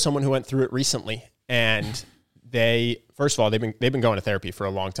 Yeah. I know someone who went through it recently and first of all, they've been going to therapy for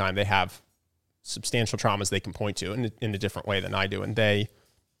a long time. They have substantial traumas they can point to in a different way than I do. And they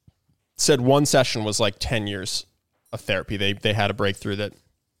said one session was like 10 years of therapy. They had a breakthrough that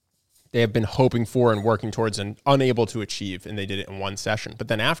they have been hoping for and working towards and unable to achieve, and they did it in one session. But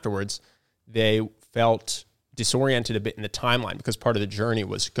then afterwards, they felt disoriented a bit in the timeline because part of the journey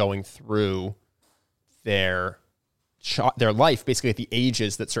was going through their life, basically at the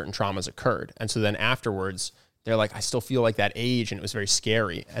ages that certain traumas occurred. And so then afterwards, they're like, I still feel like that age, and it was very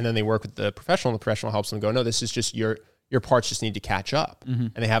scary. And then they work with the professional, and the professional helps them go, no, this is just your parts just need to catch up.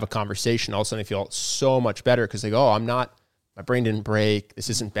 And they have a conversation. All of a sudden, they feel so much better because they go, my brain didn't break. This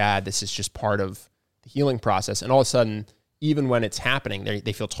isn't bad. This is just part of the healing process. And all of a sudden, even when it's happening,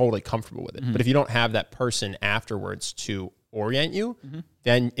 they feel totally comfortable with it. But if you don't have that person afterwards to orient you,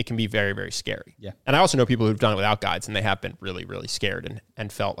 then it can be very, very scary. Yeah. And I also know people who've done it without guides, and they have been really, really scared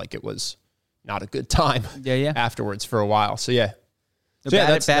and felt like it was not a good time afterwards for a while. So yeah.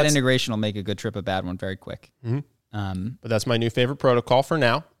 Bad integration will make a good trip a bad one very quick. But that's my new favorite protocol for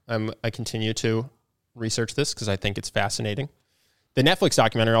now. I continue to research this because I think it's fascinating. The Netflix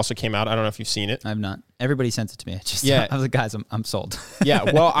documentary also came out. I don't know if you've seen it. I've not. Everybody sent it to me. I was like, guys, I'm sold.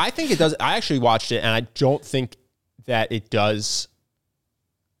 Yeah. Well, I think it does. I actually watched it and I don't think that it does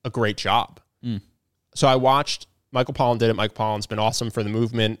a great job. So I watched, Michael Pollan did it. Michael Pollan's been awesome for the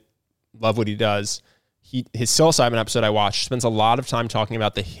movement. Love what he does. His psilocybin episode I watched spends a lot of time talking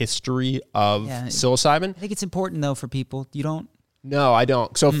about the history of psilocybin. I think it's important though for people. You don't? No, I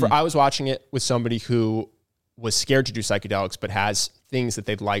don't. So I was watching it with somebody who was scared to do psychedelics, but has things that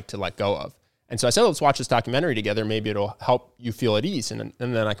they'd like to let go of. And so I said, let's watch this documentary together. Maybe it'll help you feel at ease. And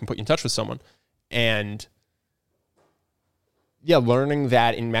then I can put you in touch with someone. And yeah, learning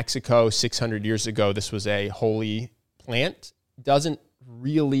that in Mexico 600 years ago, this was a holy plant doesn't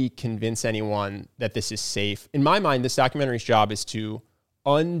really convince anyone that this is safe. In my mind, this documentary's job is to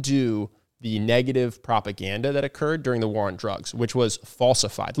undo the negative propaganda that occurred during the war on drugs, which was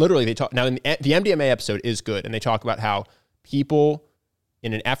falsified. Literally, the MDMA episode is good. And they talk about how people,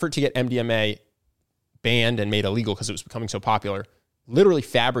 in an effort to get MDMA banned and made illegal because it was becoming so popular, literally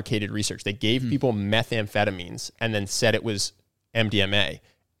fabricated research. They gave people methamphetamines and then said it was MDMA.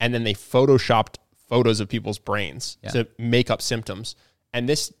 And then they photoshopped photos of people's brains to make up symptoms. And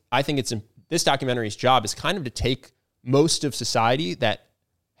this, I think this documentary's job is kind of to take most of society that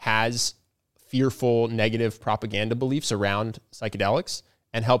has fearful, negative propaganda beliefs around psychedelics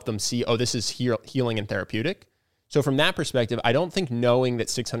and help them see, oh, this is healing and therapeutic. So from that perspective, I don't think knowing that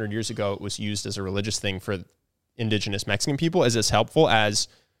 600 years ago it was used as a religious thing for indigenous Mexican people is as helpful as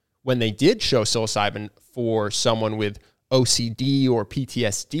when they did show psilocybin for someone with OCD or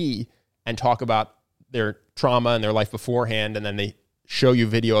PTSD and talk about their trauma and their life beforehand, and then they show you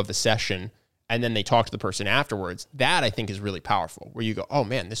video of the session, and then they talk to the person afterwards. That, I think, is really powerful, where you go, oh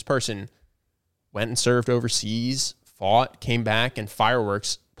man, this person went and served overseas, fought, came back, and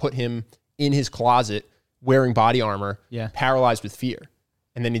fireworks put him in his closet wearing body armor, paralyzed with fear.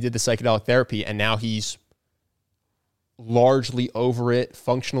 And then he did the psychedelic therapy, and now he's largely over it,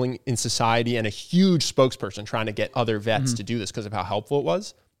 functioning in society, and a huge spokesperson trying to get other vets to do this because of how helpful it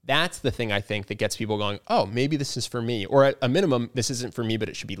was. That's the thing, I think, that gets people going, oh, maybe this is for me. Or at a minimum, this isn't for me, but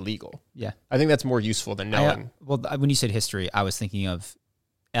it should be legal. Yeah. I think that's more useful than knowing. When you said history, I was thinking of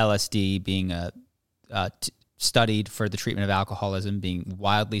LSD being studied for the treatment of alcoholism, being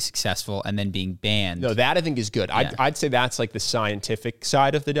wildly successful, and then being banned. No, that I think is good. Yeah. I'd say that's like the scientific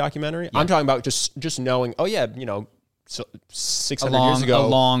side of the documentary. Yeah. I'm talking about just knowing, oh yeah, so 600 years ago, a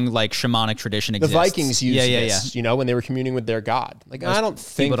long like shamanic tradition exists. The Vikings used this, when they were communing with their god. Like, I don't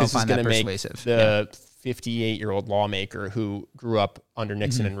think this is going to make the 58-year-old lawmaker who grew up under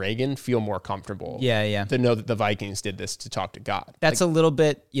Nixon and Reagan feel more comfortable. To know that the Vikings did this to talk to God. That's a little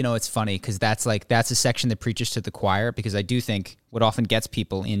bit, it's funny because that's a section that preaches to the choir, because I do think what often gets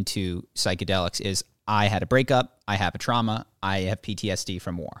people into psychedelics is, I had a breakup, I have a trauma, I have PTSD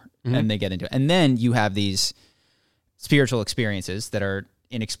from war, and they get into it. And then you have these spiritual experiences that are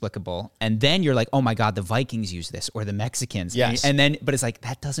inexplicable, and then you're like, oh my God, the Vikings use this, or the Mexicans. Yes. And then, but it's like,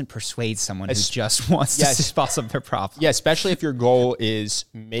 that doesn't persuade someone who just wants to solve their problem. Yeah, especially if your goal is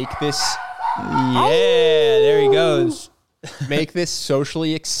make this... Yeah, there he goes. Make this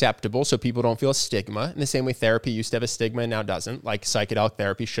socially acceptable so people don't feel a stigma. In the same way therapy used to have a stigma and now doesn't. Like, psychedelic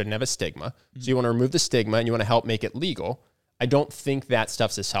therapy shouldn't have a stigma. So you want to remove the stigma and you want to help make it legal. I don't think that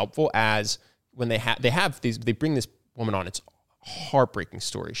stuff's as helpful as when they bring this woman on. It's a heartbreaking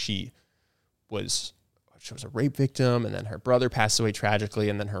story. She was a rape victim, and then her brother passed away tragically,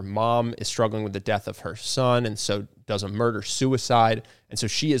 and then her mom is struggling with the death of her son, and so does a murder-suicide, and so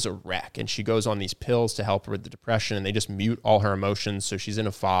she is a wreck, and she goes on these pills to help her with the depression, and they just mute all her emotions, so she's in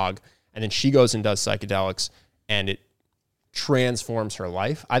a fog, and then she goes and does psychedelics, and it transforms her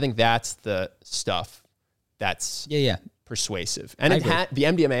life. I think that's the stuff that's persuasive. And the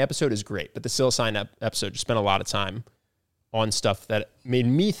MDMA episode is great, but the psilocybin episode just spent a lot of time on stuff that made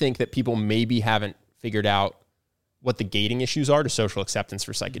me think that people maybe haven't figured out what the gating issues are to social acceptance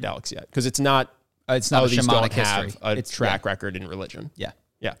for psychedelics yet. Because it's not a shamanic history. Have a track record in religion. Yeah.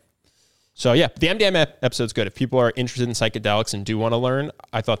 Yeah. So yeah, the MDMA episode's good. If people are interested in psychedelics and do want to learn,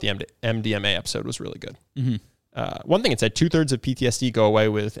 I thought the MDMA episode was really good. One thing it said, 2/3 of PTSD go away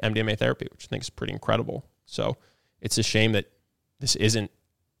with MDMA therapy, which I think is pretty incredible. So it's a shame that this isn't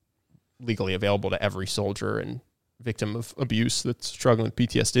legally available to every soldier and victim of abuse that's struggling with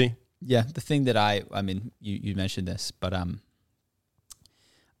PTSD. Yeah, the thing that I mean, you mentioned this, but I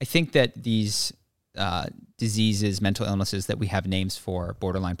think that these diseases, mental illnesses that we have names for,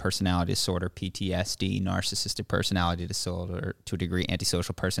 borderline personality disorder, PTSD, narcissistic personality disorder, to a degree,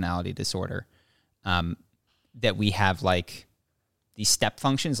 antisocial personality disorder, that we have like these step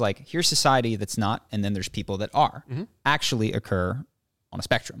functions, like here's society that's not, and then there's people that are, actually occur on a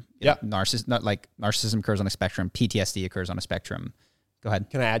spectrum. Narcissism occurs on a spectrum. PTSD occurs on a spectrum. Go ahead.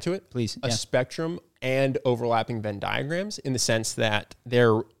 Can I add to it? Please. A spectrum and overlapping Venn diagrams, in the sense that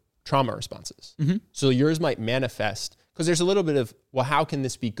they're trauma responses. So yours might manifest, because there's a little bit of, well, how can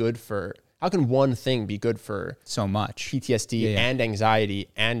one thing be good for so much PTSD and anxiety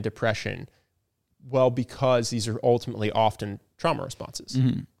and depression? Well, because these are ultimately often trauma responses.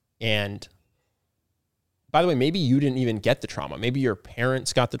 And by the way, maybe you didn't even get the trauma. Maybe your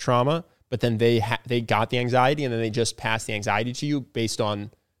parents got the trauma, but then they got the anxiety, and then they just passed the anxiety to you based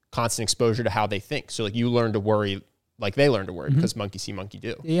on constant exposure to how they think. So like you learn to worry like they learn to worry because monkey see, monkey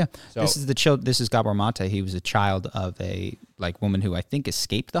do. Yeah. So, This is Gabor Mate. He was a child of a like woman who I think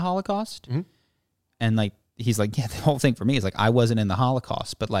escaped the Holocaust. And like, he's like, yeah, the whole thing for me is like, I wasn't in the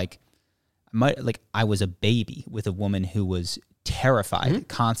Holocaust, but like, I was a baby with a woman who was terrified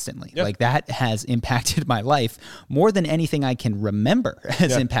constantly. Yep. Like that has impacted my life more than anything I can remember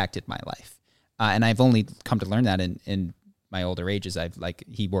has impacted my life. And I've only come to learn that in my older ages.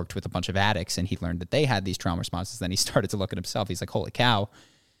 He worked with a bunch of addicts and he learned that they had these trauma responses. Then he started to look at himself. He's like, holy cow,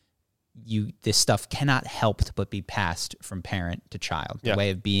 this stuff cannot help but be passed from parent to child. The way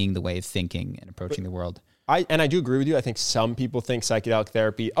of being, the way of thinking and approaching the world. I do agree with you. I think some people think psychedelic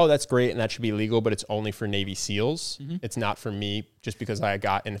therapy, oh, that's great and that should be legal, but it's only for Navy SEALs. It's not for me just because I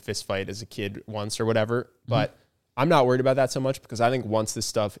got in a fist fight as a kid once or whatever. But I'm not worried about that so much because I think once this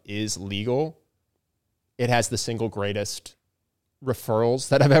stuff is legal, it has the single greatest referrals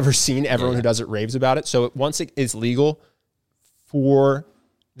that I've ever seen. Everyone who does it raves about it. So once it is legal for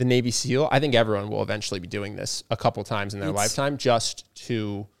the Navy SEAL, I think everyone will eventually be doing this a couple times in their lifetime just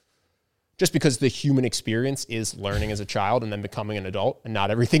because the human experience is learning as a child and then becoming an adult, and not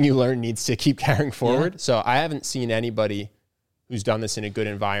everything you learn needs to keep carrying forward. So I haven't seen anybody who's done this in a good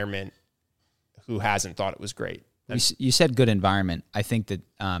environment who hasn't thought it was great. You said good environment. I think that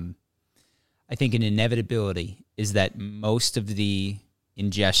I think an inevitability is that most of the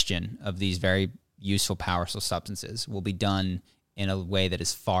ingestion of these very useful, powerful substances will be done in a way that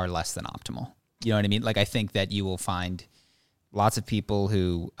is far less than optimal. You know what I mean? Like, I think that you will find lots of people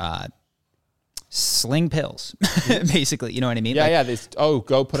who sling pills, basically. You know what I mean? Yeah, like,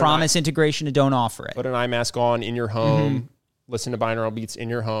 go put promise integration and don't offer it. Put an eye mask on in your home. Listen to binaural beats in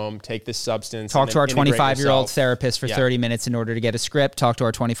your home, take this substance. Talk to our 25-year-old therapist for 30 minutes in order to get a script. Talk to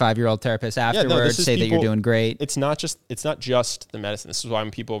our 25-year-old therapist afterwards. Say that you're doing great. It's not just the medicine. This is why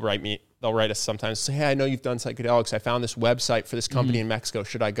when people write me, they'll write us sometimes, say, hey, I know you've done psychedelics. I found this website for this company in Mexico.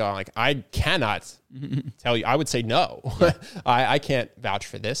 Should I go? I'm like, I cannot tell you. I would say no. Yeah. I can't vouch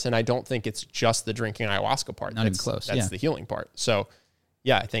for this. And I don't think it's just the drinking ayahuasca part. Not even close. That's the healing part. So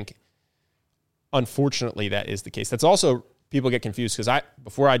yeah, I think unfortunately that is the case. That's also... People get confused because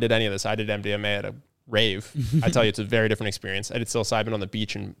before I did any of this, I did MDMA at a rave. I tell you, it's a very different experience. I did psilocybin on the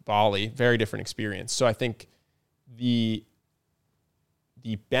beach in Bali, very different experience. So I think the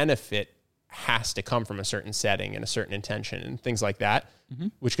benefit has to come from a certain setting and a certain intention and things like that,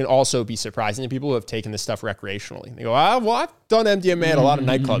 which can also be surprising to people who have taken this stuff recreationally. They go, well, I've done MDMA at a lot of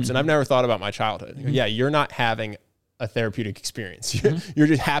nightclubs and I've never thought about my childhood. Go, yeah, you're not having a therapeutic experience. You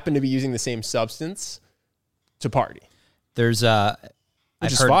just happen to be using the same substance to party. There's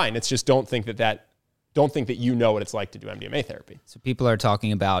which is fine. It's just don't think that you know what it's like to do MDMA therapy. So people are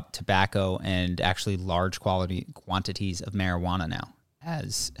talking about tobacco and actually large quantities of marijuana now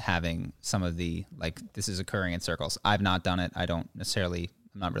as having some of the, like, this is occurring in circles. I've not done it. I'm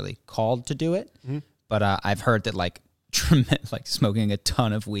not really called to do it, but I've heard that like smoking a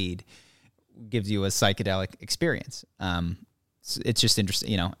ton of weed gives you a psychedelic experience. It's just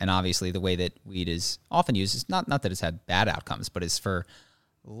interesting, and obviously the way that weed is often used is not that it's had bad outcomes, but it's for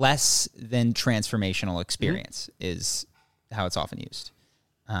less than transformational experience is how it's often used.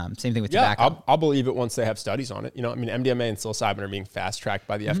 Same thing with tobacco. I'll believe it once they have studies on it. MDMA and psilocybin are being fast-tracked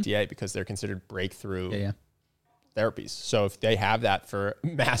by the FDA because they're considered breakthrough therapies. So if they have that for a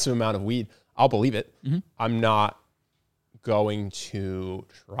massive amount of weed, I'll believe it. I'm not going to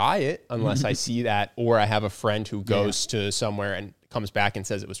try it unless I see that, or I have a friend who goes to somewhere and comes back and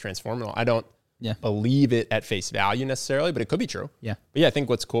says it was transformational. I don't believe it at face value necessarily, but it could be true. Yeah. But yeah, I think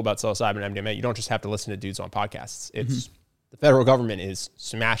what's cool about psilocybin and MDMA, you don't just have to listen to dudes on podcasts. It's the federal government is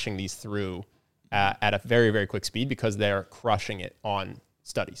smashing these through at a very, very quick speed because they're crushing it on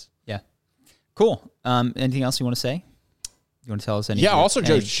studies. Yeah. Cool. Anything else you want to say? You want to tell us any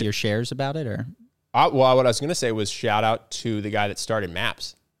your shares about it, or? Well, what I was going to say was shout out to the guy that started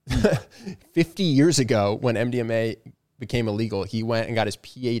MAPS. 50 years ago, when MDMA became illegal, he went and got his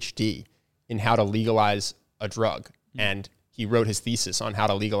PhD in how to legalize a drug. And he wrote his thesis on how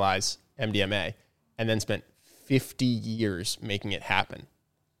to legalize MDMA and then spent 50 years making it happen.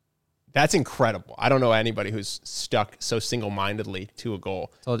 That's incredible. I don't know anybody who's stuck so single-mindedly to a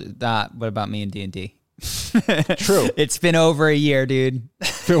goal. Told you that. What about me and D&D? True. It's been over a year, dude.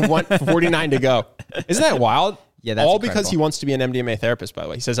 49 to go. Isn't that wild? Yeah, that's all incredible. Because he wants to be an MDMA therapist, by the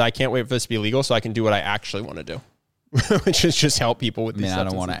way. He says, I can't wait for this to be legal so I can do what I actually want to do, which is just help people with these substances. I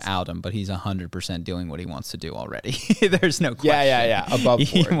don't want to out him, but he's 100% doing what he wants to do already. There's no question. Yeah. Above board.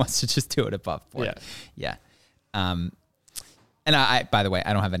 He wants to just do it above board. Yeah. And I, by the way,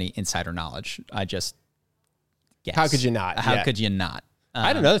 I don't have any insider knowledge. I just guess. How could you not? How could you not? I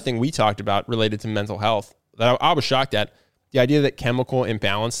had another thing we talked about related to mental health that I was shocked at. The idea that chemical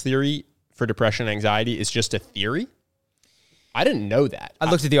imbalance theory for depression and anxiety is just a theory. I didn't know that. I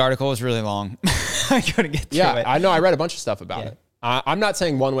looked at the article. It was really long. I couldn't get through it. Yeah, I know. I read a bunch of stuff about it. I'm not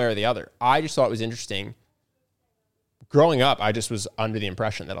saying one way or the other. I just thought it was interesting. Growing up, I just was under the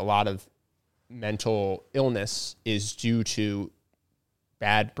impression that a lot of mental illness is due to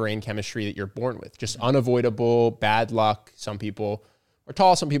bad brain chemistry that you're born with. Just unavoidable, bad luck. Some people are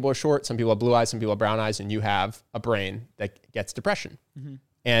tall, some people are short, some people have blue eyes, some people have brown eyes, and you have a brain that gets depression.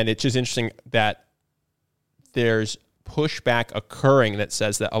 And it's just interesting that there's pushback occurring that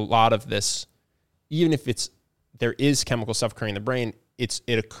says that a lot of this, even if there is chemical stuff occurring in the brain, it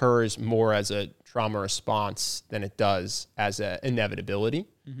occurs more as a trauma response than it does as an inevitability.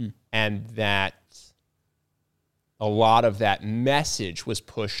 And that a lot of that message was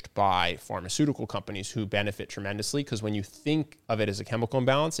pushed by pharmaceutical companies who benefit tremendously, because when you think of it as a chemical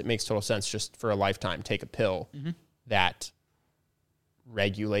imbalance, it makes total sense. Just for a lifetime, take a pill that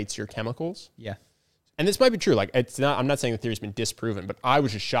regulates your chemicals. Yeah. And this might be true. Like, it's not, I'm not saying the theory's been disproven, but I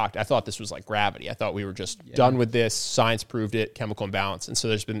was just shocked. I thought this was like gravity. I thought we were just done with this. Science proved it, chemical imbalance. And so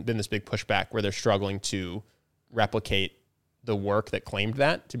there's been this big pushback where they're struggling to replicate the work that claimed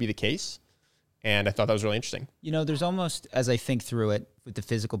that to be the case. And I thought that was really interesting. You know, there's almost, as I think through it with the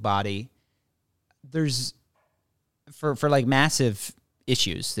physical body, there's, for like massive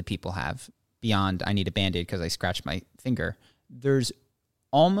issues that people have beyond, I need a Band-Aid because I scratched my finger, there's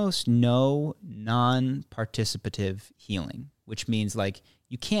almost no non-participative healing, which means like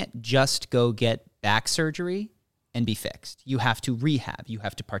you can't just go get back surgery and be fixed. You have to rehab. You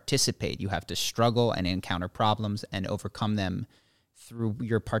have to participate. You have to struggle and encounter problems and overcome them through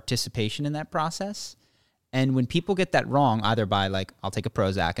your participation in that process. And when people get that wrong, either by like, I'll take a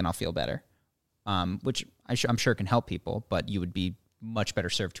Prozac and I'll feel better, which I'm sure can help people, but you would be much better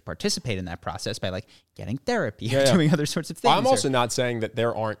served to participate in that process by like getting therapy or doing other sorts of things. I'm also not saying that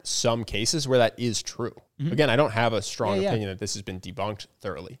there aren't some cases where that is true. Again, I don't have a strong opinion that this has been debunked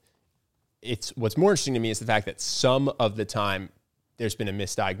thoroughly. It's what's more interesting to me is the fact that some of the time there's been a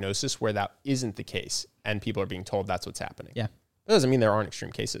misdiagnosis where that isn't the case and people are being told that's what's happening. Yeah. That doesn't mean there aren't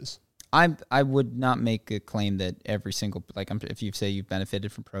extreme cases. I would not make a claim that every single, like if you say you've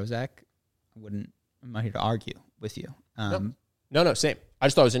benefited from Prozac, I'm not here to argue with you. No, same. I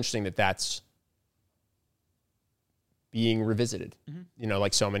just thought it was interesting that that's being revisited. You know,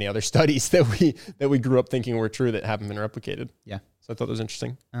 like so many other studies that we grew up thinking were true that haven't been replicated. Yeah. So I thought that was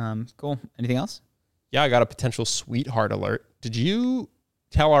interesting. Cool. Anything else? Yeah, I got a potential sweetheart alert. Did you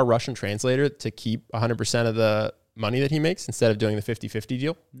tell our Russian translator to keep 100% of the money that he makes instead of doing the 50-50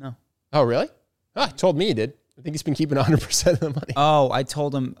 deal? No. Oh, really? He told me he did. I think he's been keeping 100% of the money. Oh, I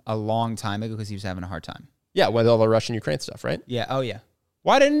told him a long time ago because he was having a hard time. Yeah, with all the Russian-Ukraine stuff, right? Yeah. Oh, yeah.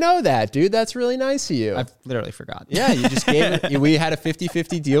 Well, I didn't know that, dude. That's really nice of you. I literally forgot. Yeah, you just gave it. We had a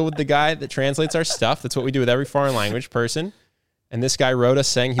 50-50 deal with the guy that translates our stuff. That's what we do with every foreign language person. And this guy wrote us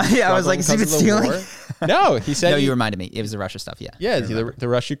saying he was I was like, is he stealing? war. No, he said. No, you reminded me. It was the Russia stuff, yeah. Yeah, the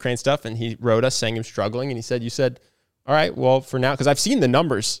Russia-Ukraine stuff. And he wrote us saying he was struggling. And he said, you said, all right, well, for now, because I've seen the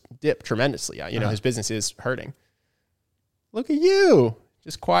numbers dip tremendously. You know, his business is hurting. Look at you.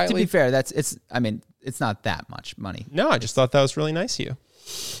 Just quietly. To be fair, it's not that much money. No, I just thought that was really nice of you.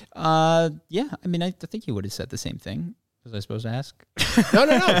 Yeah. I mean, I think you would have said the same thing. Was I supposed to ask? No.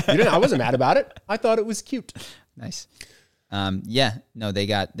 You didn't. I wasn't mad about it. I thought it was cute. Nice. Yeah. No, they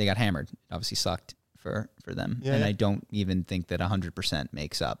got hammered. It obviously sucked for them. Yeah, and yeah. I don't even think that 100%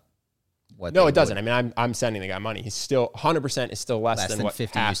 makes up what. No, it doesn't. I mean, I'm sending the guy money. He's still 100% is still less than what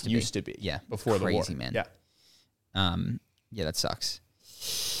 50 half used to be. Yeah. Before Crazy, the war. man. Yeah. Yeah, that sucks.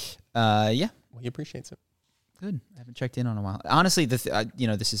 Yeah. Well, he appreciates it. Good. I haven't checked in on a while. Honestly, this is, I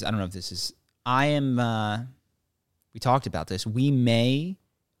don't know if this is, we talked about this. We may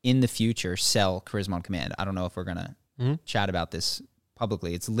in the future sell Charisma on Command. I don't know if we're going to chat about this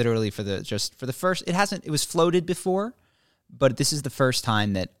publicly. It's literally for the first, it was floated before, but this is the first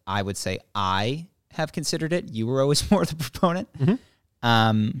time that I would say I have considered it. You were always more the proponent.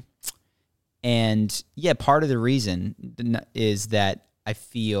 And yeah, part of the reason is that I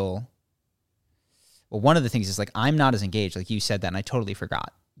feel, well, one of the things is like, I'm not as engaged. Like you said that, and I totally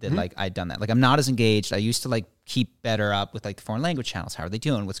forgot that like I'd done that. Like I'm not as engaged. I used to like keep better up with like the foreign language channels. How are they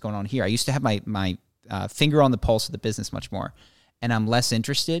doing? What's going on here? I used to have my finger on the pulse of the business much more, and I'm less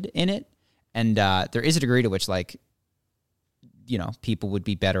interested in it. And there is a degree to which like, you know, people would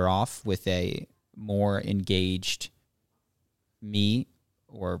be better off with a more engaged me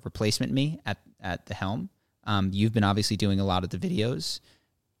or replacement me at the helm. You've been obviously doing a lot of the videos.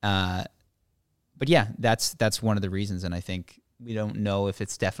 But yeah, that's one of the reasons. And I think we don't know if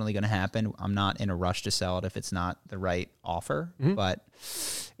it's definitely going to happen. I'm not in a rush to sell it if it's not the right offer, but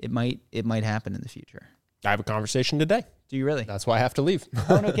it might happen in the future. I have a conversation today. Do you really? That's why I have to leave.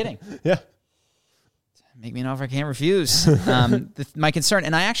 Oh, no kidding. Yeah. Make me an offer I can't refuse. My concern,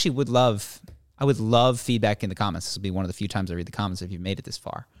 and I would love feedback in the comments. This will be one of the few times I read the comments if you've made it this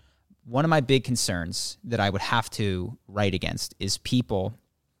far. One of my big concerns that I would have to write against is people.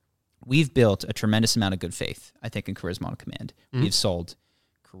 We've built a tremendous amount of good faith, I think, in Charisma on Command. We've sold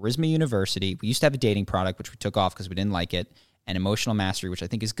Charisma University. We used to have a dating product, which we took off because we didn't like it, and Emotional Mastery, which I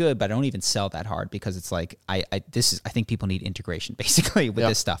think is good, but I don't even sell that hard because it's like, I think people need integration basically with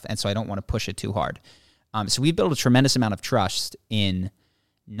this stuff. And so I don't want to push it too hard. So we've built a tremendous amount of trust in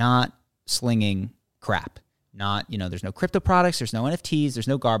not slinging crap. Not, there's no crypto products, there's no NFTs, there's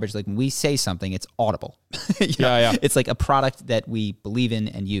no garbage. Like when we say something, it's audible. It's like a product that we believe in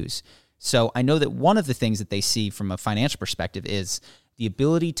and use. So I know that one of the things that they see from a financial perspective is the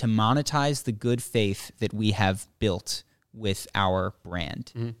ability to monetize the good faith that we have built with our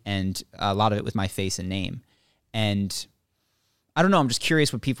brand, and a lot of it with my face and name. And I don't know, I'm just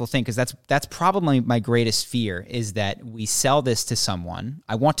curious what people think, because that's probably my greatest fear, is that we sell this to someone.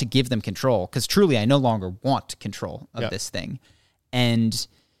 I want to give them control, because truly I no longer want control of this thing. And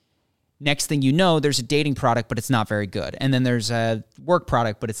next thing you know, there's a dating product, but it's not very good. And then there's a work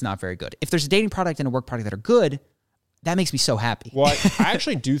product, but it's not very good. If there's a dating product and a work product that are good, that makes me so happy. Well, I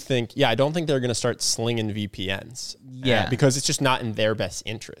actually do think, I don't think they're going to start slinging VPNs. Because it's just not in their best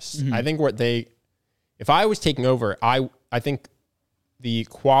interest. I think if I was taking over, I think the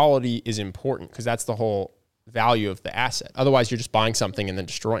quality is important, because that's the whole value of the asset. Otherwise, you're just buying something and then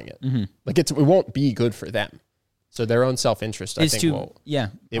destroying it. Like it won't be good for them. So their own self-interest, I think,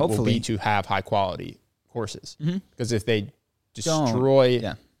 will be to have high quality courses. Because if they destroy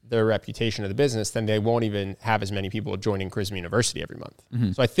their reputation of the business, then they won't even have as many people joining Charisma University every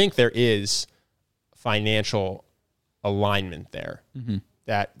month. So I think there is financial alignment there,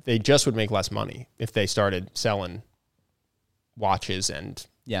 that they just would make less money if they started selling watches and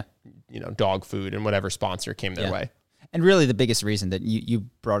dog food and whatever sponsor came their way. And really the biggest reason that you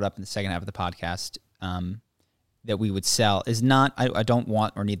brought up in the second half of the podcast that we would sell is not, I don't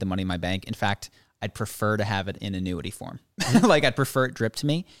want or need the money in my bank. In fact, I'd prefer to have it in annuity form. Like I'd prefer it drip to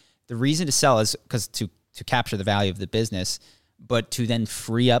me. The reason to sell is because to capture the value of the business, but to then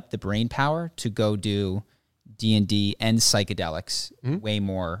free up the brain power to go do D&D and psychedelics way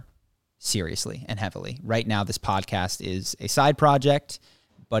more seriously and heavily. Right now, this podcast is a side project,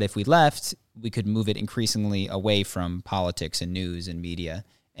 but if we left, we could move it increasingly away from politics and news and media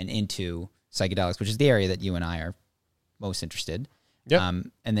and into psychedelics, which is the area that you and I are most interested.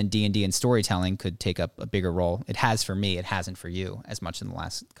 And then D&D and storytelling could take up a bigger role. It has for me. It hasn't for you as much in the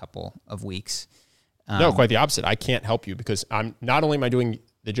last couple of weeks. No, quite the opposite. I can't help you, because I'm not only am I doing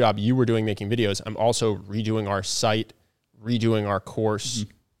the job you were doing making videos, I'm also redoing our site, redoing our course.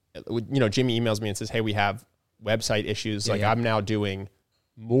 Jimmy emails me and says, hey, we have website issues. I'm now doing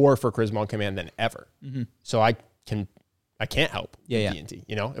more for Charisma on Command than ever. So I can't help with D&D.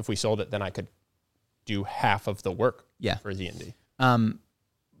 If we sold it, then I could do half of the work for D&D.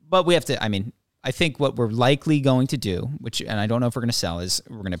 But we have to, I think what we're likely going to do, and I don't know if we're going to sell, is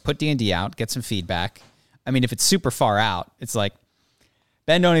we're going to put D&D out, get some feedback. If it's super far out, it's like,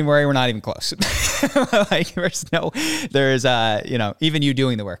 Ben, don't even worry, we're not even close. Even you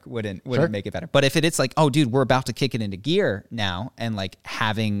doing the work wouldn't make it better. But if it's like, oh, dude, we're about to kick it into gear now, and like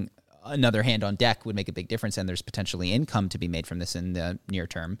having another hand on deck would make a big difference, and there's potentially income to be made from this in the near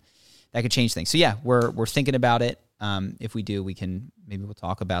term, that could change things. So yeah, we're thinking about it. If we do, we'll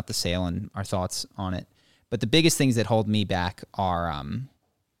talk about the sale and our thoughts on it. But the biggest things that hold me back are, I don't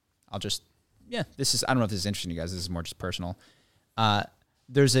know if this is interesting to you guys. This is more just personal.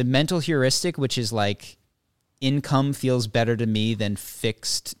 There's a mental heuristic, which is like income feels better to me than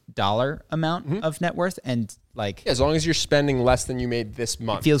fixed dollar amount of net worth. And like, as long as you're spending less than you made this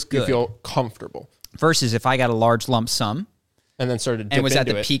month, it feels good. You feel comfortable. Versus if I got a large lump sum and then started to and was at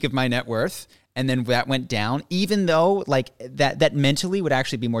the peak of my net worth, and then that went down, even though like that mentally would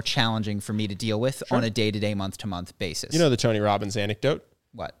actually be more challenging for me to deal with on a day-to-day, month-to-month basis. You know the Tony Robbins anecdote?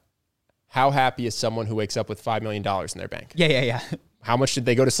 What? How happy is someone who wakes up with $5 million in their bank? Yeah. How much did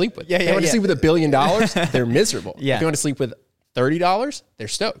they go to sleep with? If they went to sleep with $1 billion, they're miserable. Yeah. If they went to sleep with $30, they're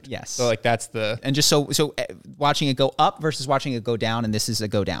stoked. Yes. So like that's the... And just so watching it go up versus watching it go down, and this is a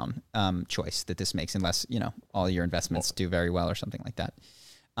go down choice that this makes, unless, all your investments do very well or something like that.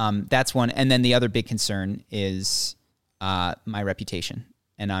 That's one. And then the other big concern is my reputation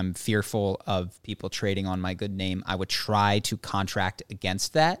and I'm fearful of people trading on my good name, I would try to contract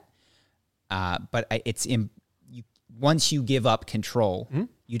against that. But once you give up control,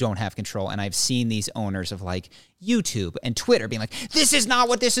 you don't have control. And I've seen these owners of like YouTube and Twitter being like, this is not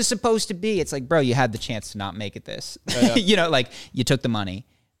what this is supposed to be. It's like, bro, you had the chance to not make it this. You know, like you took the money.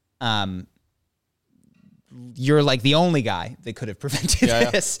 You're like the only guy that could have prevented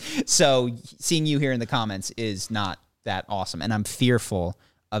this. So seeing you here in the comments is not that awesome. And I'm fearful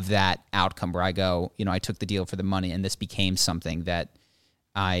of that outcome where I go, you know, I took the deal for the money and this became something that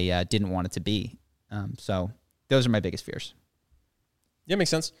I didn't want it to be. So those are my biggest fears. Yeah, makes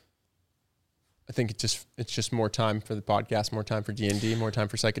sense. I think it's just more time for the podcast, more time for D&D, more time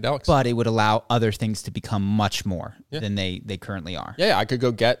for psychedelics. But it would allow other things to become much more than they currently are. Yeah, I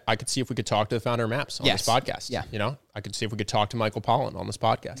could see if we could talk to the founder of Maps on this podcast. Yeah. You know, I could see if we could talk to Michael Pollan on this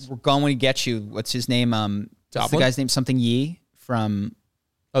podcast. We're going to get you, what's his name? What's the guy's name? Something Yee from...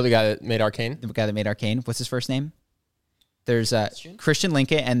 Oh, the guy that made Arcane? The guy that made Arcane. What's his first name? There's Christian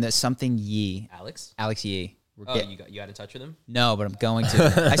Linke and the something Yee. Alex Yee. You got in touch with him? No, but I'm going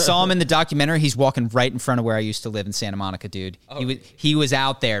to. I saw him in the documentary. He's walking right in front of where I used to live in Santa Monica, dude. He was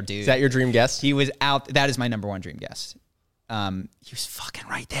out there, dude. Is that your dream guest? He was out. That is my number one dream guest. He was fucking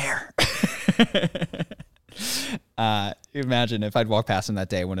right there. Imagine if I'd walked past him that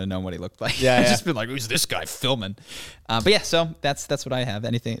day, I wouldn't have known what he looked like. I'd just been like, who's this guy filming? But yeah, so that's what I have.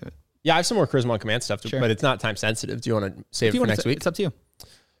 Anything? Yeah, I have some more Charisma on Command stuff, but it's not time sensitive. Do you want to save it for next week? It's up to you.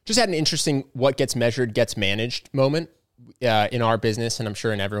 Just had an interesting what gets measured gets managed moment in our business, and I'm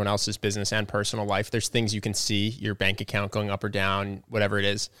sure in everyone else's business and personal life. There's things you can see, your bank account going up or down, whatever it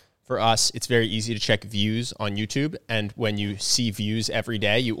is. For us, it's very easy to check views on YouTube, and when you see views every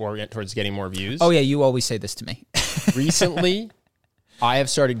day, you orient towards getting more views. Oh yeah, you always say this to me. Recently, I have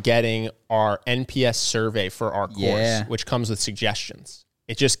started getting our NPS survey for our course, which comes with suggestions.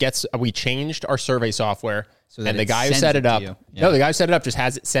 It just gets, we changed our survey software. So and the guy who set it up, the guy who set it up just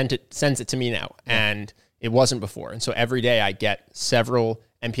sends it to me now. And it wasn't before. And so every day I get several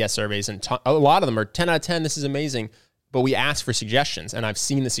NPS surveys and a lot of them are 10 out of 10. This is amazing. But we ask for suggestions and I've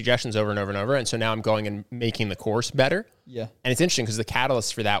seen the suggestions over and over and over. And so now I'm going and making the course better. Yeah. And it's interesting because the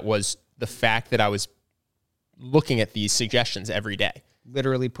catalyst for that was the fact that I was looking at these suggestions every day.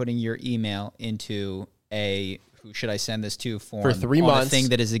 Literally putting your email into who should I send this to form for 3 months, a thing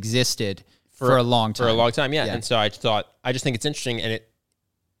that has existed for a long time. For a long time, yeah. And so I just think it's interesting, and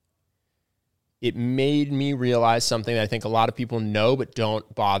it made me realize something that I think a lot of people know but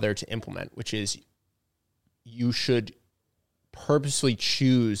don't bother to implement, which is you should purposely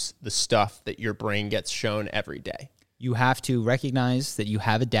choose the stuff that your brain gets shown every day. You have to recognize that you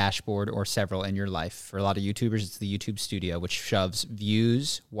have a dashboard or several in your life. For a lot of YouTubers, it's the YouTube Studio, which shoves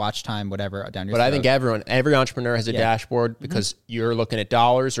views, watch time, whatever down your throat. But I think every entrepreneur has a dashboard because you're looking at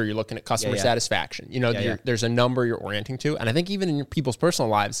dollars or you're looking at customer satisfaction. You know, there's a number you're orienting to. And I think even in your people's personal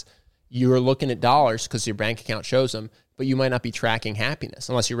lives, you're looking at dollars because your bank account shows them, but you might not be tracking happiness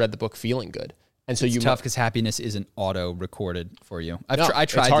unless you read the book Feeling Good. And so it's tough because happiness isn't auto recorded for you. I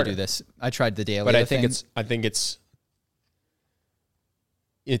tried to do this. I tried the daily. But I think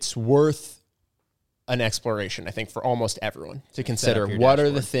it's worth an exploration, I think, for almost everyone to consider what are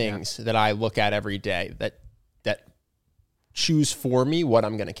the things that I look at every day that choose for me what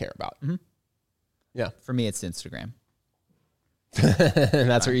I'm going to care about. Mm-hmm. Yeah. For me, it's Instagram.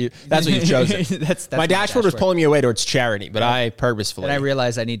 That's what you've chosen. that's my dashboard was pulling me away towards charity, but I purposefully. And I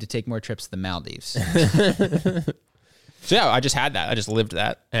realized I need to take more trips to the Maldives. So yeah, I just had that. I just lived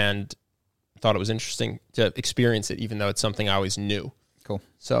that and thought it was interesting to experience it, even though it's something I always knew. Cool.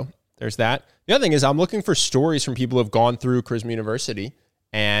 So there's that. The other thing is I'm looking for stories from people who have gone through Charisma University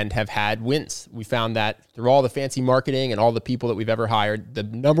and have had wins. We found that through all the fancy marketing and all the people that we've ever hired, the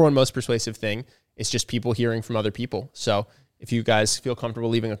number one most persuasive thing is just people hearing from other people. So if you guys feel comfortable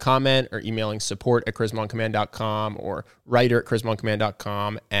leaving a comment or emailing support@charismaoncommand.com or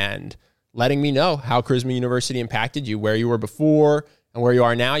writer@charismaoncommand.com and letting me know how Charisma University impacted you, where you were before and where you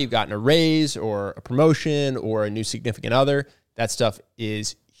are now, you've gotten a raise or a promotion or a new significant other. That stuff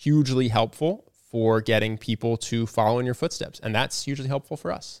is hugely helpful for getting people to follow in your footsteps. And that's hugely helpful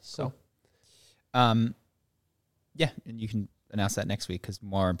for us. So, yeah, and you can announce that next week because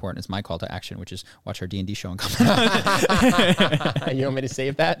more important is my call to action, which is watch our D&D show and come on. You want me to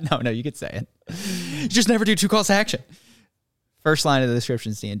save that? No, you could say it. You just never do 2 calls to action. First line of the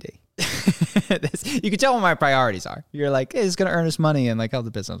description is D&D. You can tell what my priorities are. You're like, hey, it's going to earn us money and like help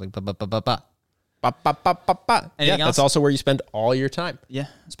the business. Like, Yeah, that's also where you spend all your time. Yeah.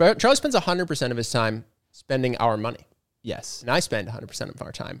 Charlie spends 100% of his time spending our money. Yes. And I spend 100% of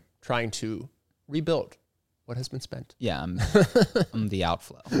our time trying to rebuild what has been spent. Yeah, I'm the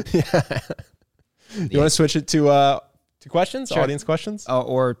outflow. You want to switch it to questions, Sure. audience questions? Oh,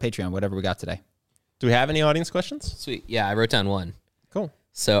 or Patreon, whatever we got today. Do we have any audience questions? Sweet. Yeah, I wrote down one. Cool.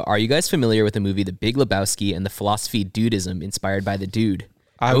 So, are you guys familiar with the movie The Big Lebowski and the philosophy Dudism inspired by the Dude?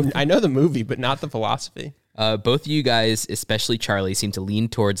 I know the movie, but not the philosophy. Both of you guys, especially Charlie, seem to lean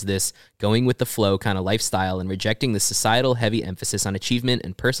towards this going with the flow kind of lifestyle and rejecting the societal heavy emphasis on achievement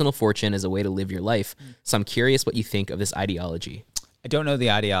and personal fortune as a way to live your life. So I'm curious what you think of this ideology. I don't know the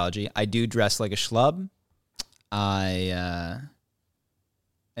ideology. I do dress like a schlub. I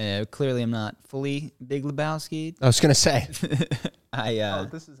clearly am not fully Big Lebowski. I was going to say.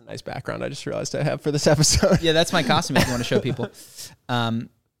 This is a nice background I just realized I have for this episode. Yeah, that's my costume if you want to show people.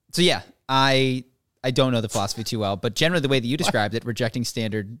 So yeah, I don't know the philosophy too well, but generally the way that you described it, rejecting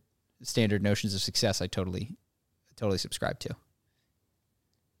standard notions of success, I totally subscribe to.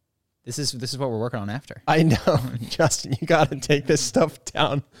 This is what we're working on after. I know. Justin, you got to take this stuff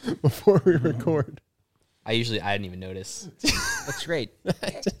down before we record. I didn't even notice. That's great.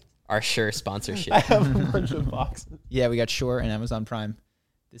 Our Shure sponsorship. I have a bunch of boxes. Yeah, we got Shure and Amazon Prime.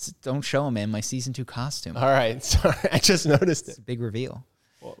 Don't show them, man. My season 2 costume. All right. Sorry. I just noticed It's it. a big reveal.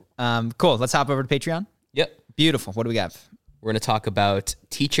 Cool. Let's hop over to Patreon. Yep. Beautiful. What do we got? We're going to talk about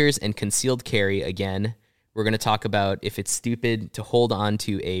teachers and concealed carry again. We're going to talk about if it's stupid to hold on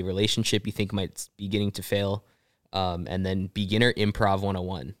to a relationship you think might be getting to fail, and then beginner improv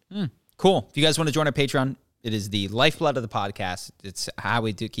 101. Cool. If you guys want to join our Patreon, it is the lifeblood of the podcast. It's how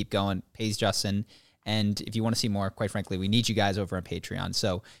we do keep going. Pays Justin. And if you want to see more, quite frankly, we need you guys over on Patreon.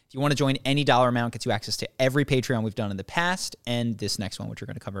 So if you want to join, any dollar amount gets you access to every Patreon we've done in the past and this next one, which we're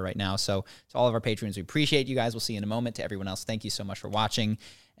going to cover right now. So to all of our patrons, we appreciate you guys. We'll see you in a moment. To everyone else, thank you so much for watching.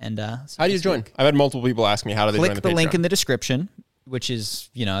 And how do you join? I've had multiple people ask me how do they join click the the link Patreon? in the description, which is,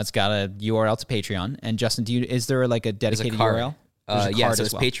 it's got a URL to Patreon. And Justin, is there like a dedicated URL? Yeah, so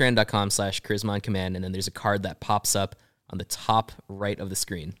it's patreon.com/charisma on command, and then there's a card that pops up on the top right of the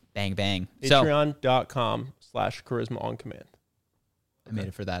screen. Bang, bang. Patreon.com/charisma on command. I made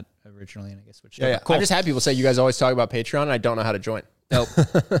it for that originally, and I guess switched Yeah, over. yeah. Cool. I just had people say you guys always talk about Patreon, and I don't know how to join. Dope.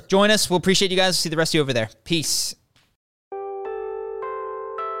 Join us. We'll appreciate you guys. See the rest of you over there. Peace.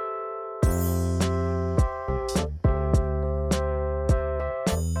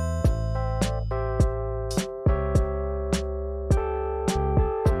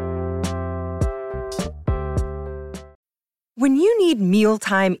 When you need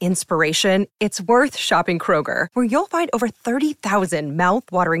mealtime inspiration, it's worth shopping Kroger, where you'll find over 30,000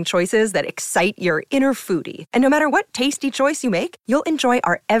 mouth-watering choices that excite your inner foodie. And no matter what tasty choice you make, you'll enjoy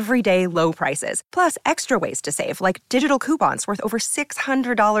our everyday low prices, plus extra ways to save, like digital coupons worth over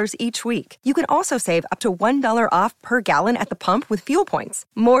 $600 each week. You can also save up to $1 off per gallon at the pump with fuel points.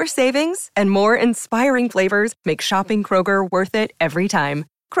 More savings and more inspiring flavors make shopping Kroger worth it every time.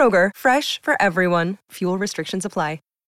 Kroger, fresh for everyone. Fuel restrictions apply.